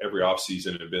should have like every off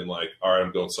season and been like, all right,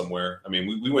 I'm going somewhere. I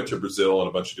mean, we went to Brazil and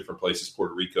a bunch of different places,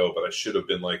 Puerto Rico, but I should have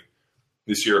been like,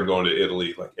 this year I'm going to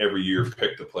Italy. Like every year,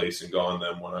 picked a place and gone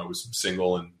them when I was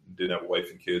single and didn't have a wife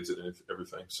and kids and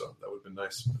everything. So that would have been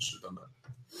nice. I should have done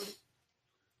that.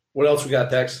 What else we got,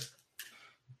 Tex?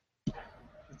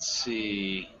 Let's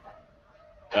see.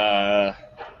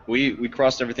 We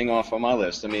crossed everything off on my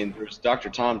list. I mean, there's Dr.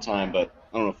 Tom time, but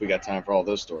I don't know if we got time for all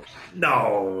those stories.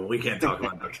 No, we can't talk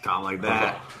about Dr. Tom like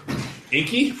that.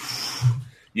 Inky?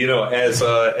 As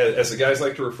the guys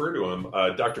like to refer to him,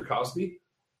 Dr. Cosby.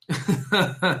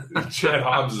 Chad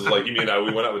Hobbs is like, you mean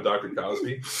we went out with Dr.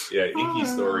 Cosby? Yeah,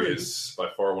 Inky's story is by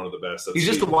far one of the best. He's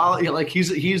just a wild, like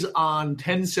he's on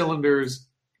 10 cylinders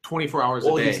 24 hours a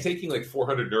day. Well, he's taking like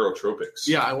 400 neurotropics.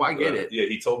 Yeah, I get it. Yeah,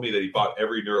 he told me that he bought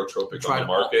every neurotropic on the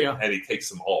market, and he takes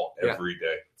them all every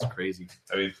day. It's crazy.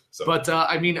 I mean, but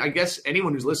I guess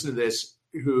anyone who's listening to this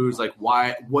who's like,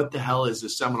 what the hell is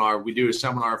this seminar? We do a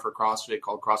seminar for CrossFit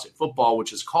called CrossFit Football,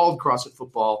 which is called CrossFit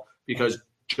Football because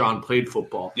John played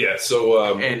football. Yeah,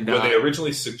 so when they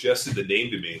originally suggested the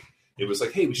name to me, it was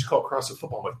like, hey, we should call it CrossFit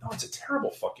Football. I'm like, no, it's a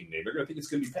terrible fucking name. They're going to think it's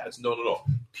going to be bad. It's, no.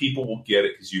 People will get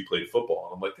it because you played football.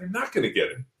 And I'm like, they're not going to get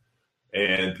it.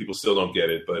 And people still don't get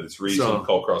it. But it's reason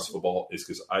called CrossFit Football is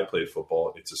because I played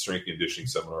football. It's a strength and conditioning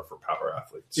seminar for power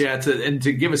athletes. Yeah, and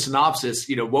to give a synopsis,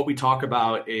 what we talk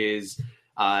about is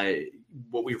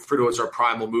what we refer to as our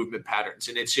primal movement patterns.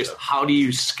 And it's just how do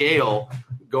you scale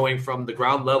going from the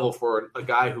ground level for a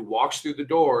guy who walks through the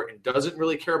door and doesn't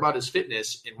really care about his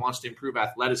fitness and wants to improve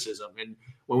athleticism. And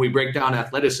when we break down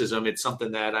athleticism, it's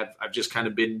something that I've just kind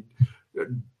of been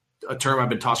a term I've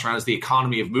been tossed around as the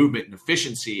economy of movement and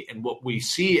efficiency. And what we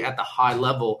see at the high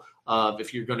level of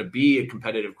if you're going to be a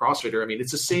competitive CrossFitter, I mean,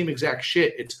 it's the same exact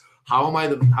shit. It's how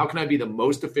can I be the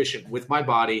most efficient with my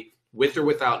body, with or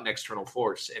without an external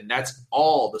force. And that's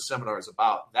all the seminar is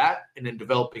about, that and then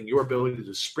developing your ability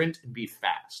to sprint and be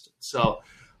fast. So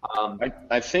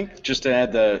I think just to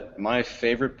add my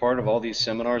favorite part of all these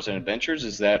seminars and adventures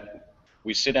is that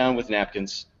we sit down with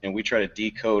napkins and we try to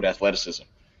decode athleticism.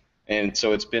 And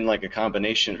so it's been like a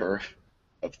combination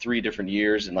of 3 different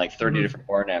years and like 30 different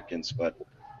bar napkins, but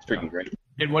it's freaking great.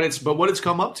 And what it's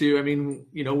come up to, I mean,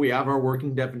 we have our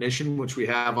working definition, which we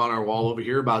have on our wall over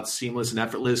here about seamless and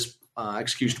effortless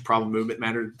execution of problem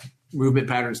movement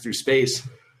patterns through space.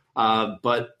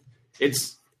 But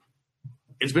it's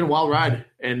been a wild ride.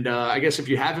 And I guess if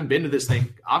you haven't been to this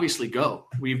thing, obviously go.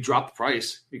 We've dropped the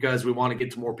price because we want to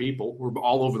get to more people. We're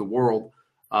all over the world.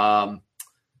 And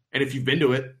if you've been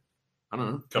to it, I don't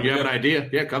know. If you have an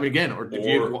idea, come again. Or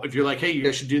if you're like, hey, you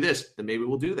guys should do this, then maybe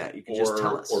we'll do that. You can just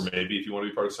tell us. Or maybe if you want to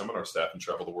be part of seminar staff and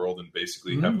travel the world and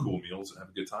basically have cool meals and have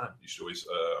a good time, you should always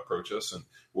approach us. And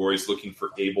we're always looking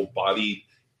for able-bodied,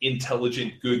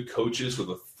 intelligent, good coaches with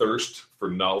a thirst for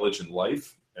knowledge and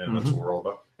life. And that's what we're all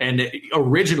about. And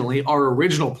originally, our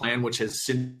original plan, which has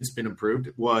since been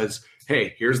improved, was,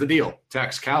 hey, here's the deal.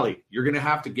 Tex, Callie, you're going to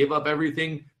have to give up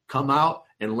everything, come out,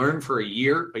 and learn for a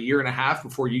year and a half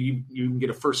before you can get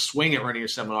a first swing at running your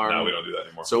seminar. No, we don't do that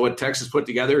anymore. So what Tex has put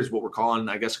together is what we're calling,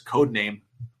 I guess, a code name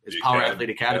is Power Athlete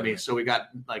Academy. So we got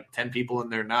like 10 people in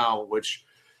there now, which,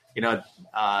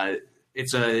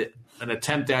 it's an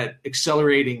attempt at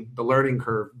accelerating the learning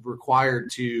curve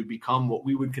required to become what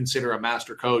we would consider a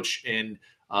master coach in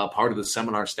part of the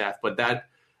seminar staff. But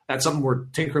that's something we're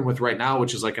tinkering with right now,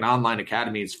 which is like an online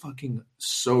academy. It's fucking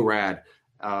so rad.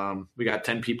 We got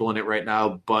 10 people in it right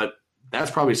now, but that's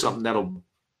probably something that'll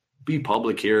be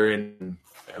public here in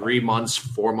 3 months,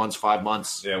 4 months, 5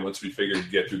 months. Yeah, once we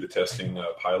get through the testing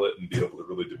pilot and be able to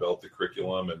really develop the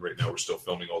curriculum. And right now we're still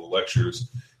filming all the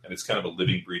lectures, and it's kind of a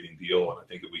living, breathing deal. And I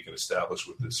think that we can establish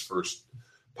with this first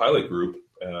pilot group,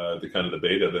 the kind of the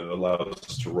beta, that allows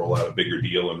us to roll out a bigger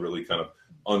deal and really kind of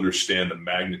understand the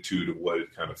magnitude of what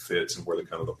it kind of fits and where the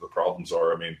kind of the problems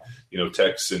are. I mean,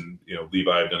 Tex and,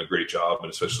 Levi have done a great job,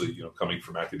 and especially, coming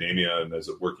from academia and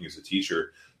working as a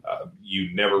teacher,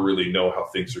 you never really know how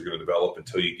things are going to develop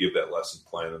until you give that lesson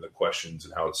plan and the questions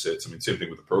and how it sits. I mean, same thing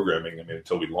with the programming. I mean,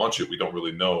 until we launch it, we don't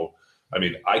really know. I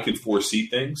mean, I can foresee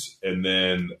things, and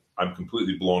then I'm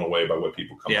completely blown away by what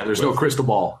people come up with. Yeah, there's no crystal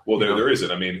ball. Well, there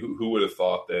isn't. I mean, who would have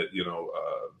thought that,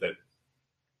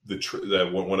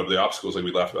 that one of the obstacles, like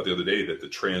we laughed about the other day, that the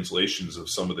translations of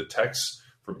some of the texts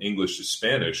from English to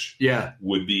Spanish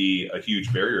would be a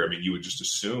huge barrier. I mean, you would just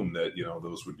assume that,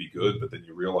 those would be good, but then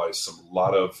you realize a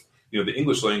lot of, the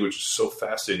English language is so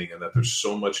fascinating, and that there's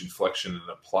so much inflection and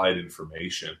applied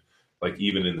information, like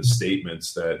even in the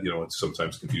statements, that, it's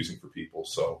sometimes confusing for people.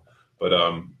 So, but,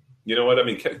 you know what? I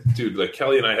mean, dude, like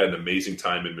Kelly and I had an amazing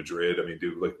time in Madrid. I mean,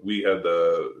 dude, like we had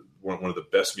one of the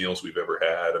best meals we've ever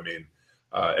had. I mean,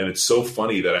 and it's so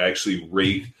funny that I actually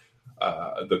rate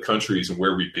the countries and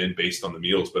where we've been based on the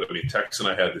meals. But I mean, Tex and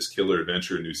I had this killer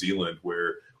adventure in New Zealand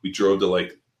where we drove to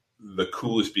like the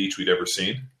coolest beach we'd ever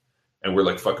seen. And we're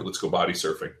like, fuck it, let's go body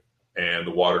surfing. And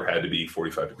the water had to be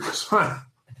 45 degrees.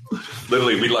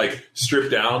 Literally, we like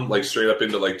stripped down, like straight up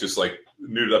into like, just like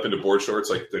nuded up into board shorts,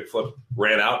 like the flip,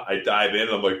 ran out. I dive in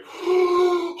and I'm like,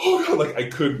 oh God, like I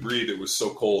couldn't breathe. It was so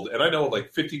cold. And I know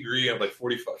like 50 degree, I'm like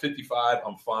 45, 55,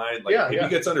 I'm fine. Like if he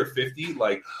gets under 50,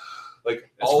 like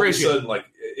all crazy. Of a sudden, like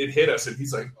it hit us, and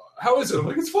he's like, how is it? I'm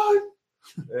like, it's fine.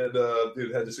 And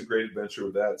dude, had just a great adventure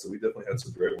with that. So we definitely had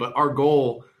some great ones. But our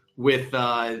goal with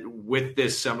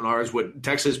this seminar is what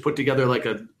Texas put together, like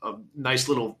a nice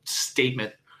little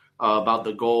statement about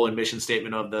the goal and mission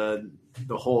statement of the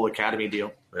whole academy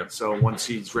deal. Yeah. So once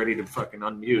he's ready to fucking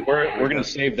unmute, we're going to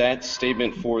save that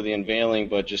statement for the unveiling,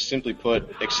 but just simply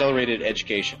put, accelerated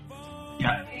education.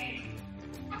 Yeah.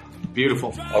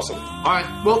 Beautiful. Awesome. All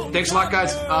right. Well, thanks a lot,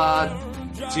 guys.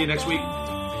 See you next week.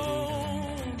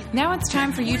 Now it's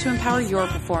time for you to empower your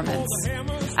performance.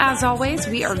 As always,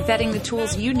 we are vetting the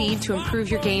tools you need to improve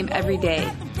your game every day.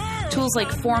 Tools like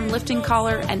Form Lifting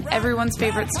Collar and everyone's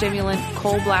favorite stimulant,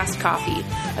 Cold Blast Coffee,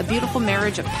 a beautiful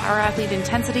marriage of power athlete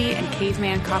intensity and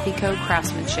caveman coffee co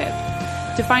craftsmanship.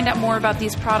 To find out more about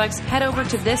these products, head over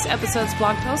to this episode's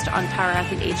blog post on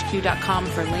powerathletehq.com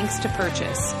for links to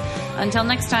purchase. Until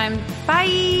next time,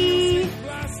 bye!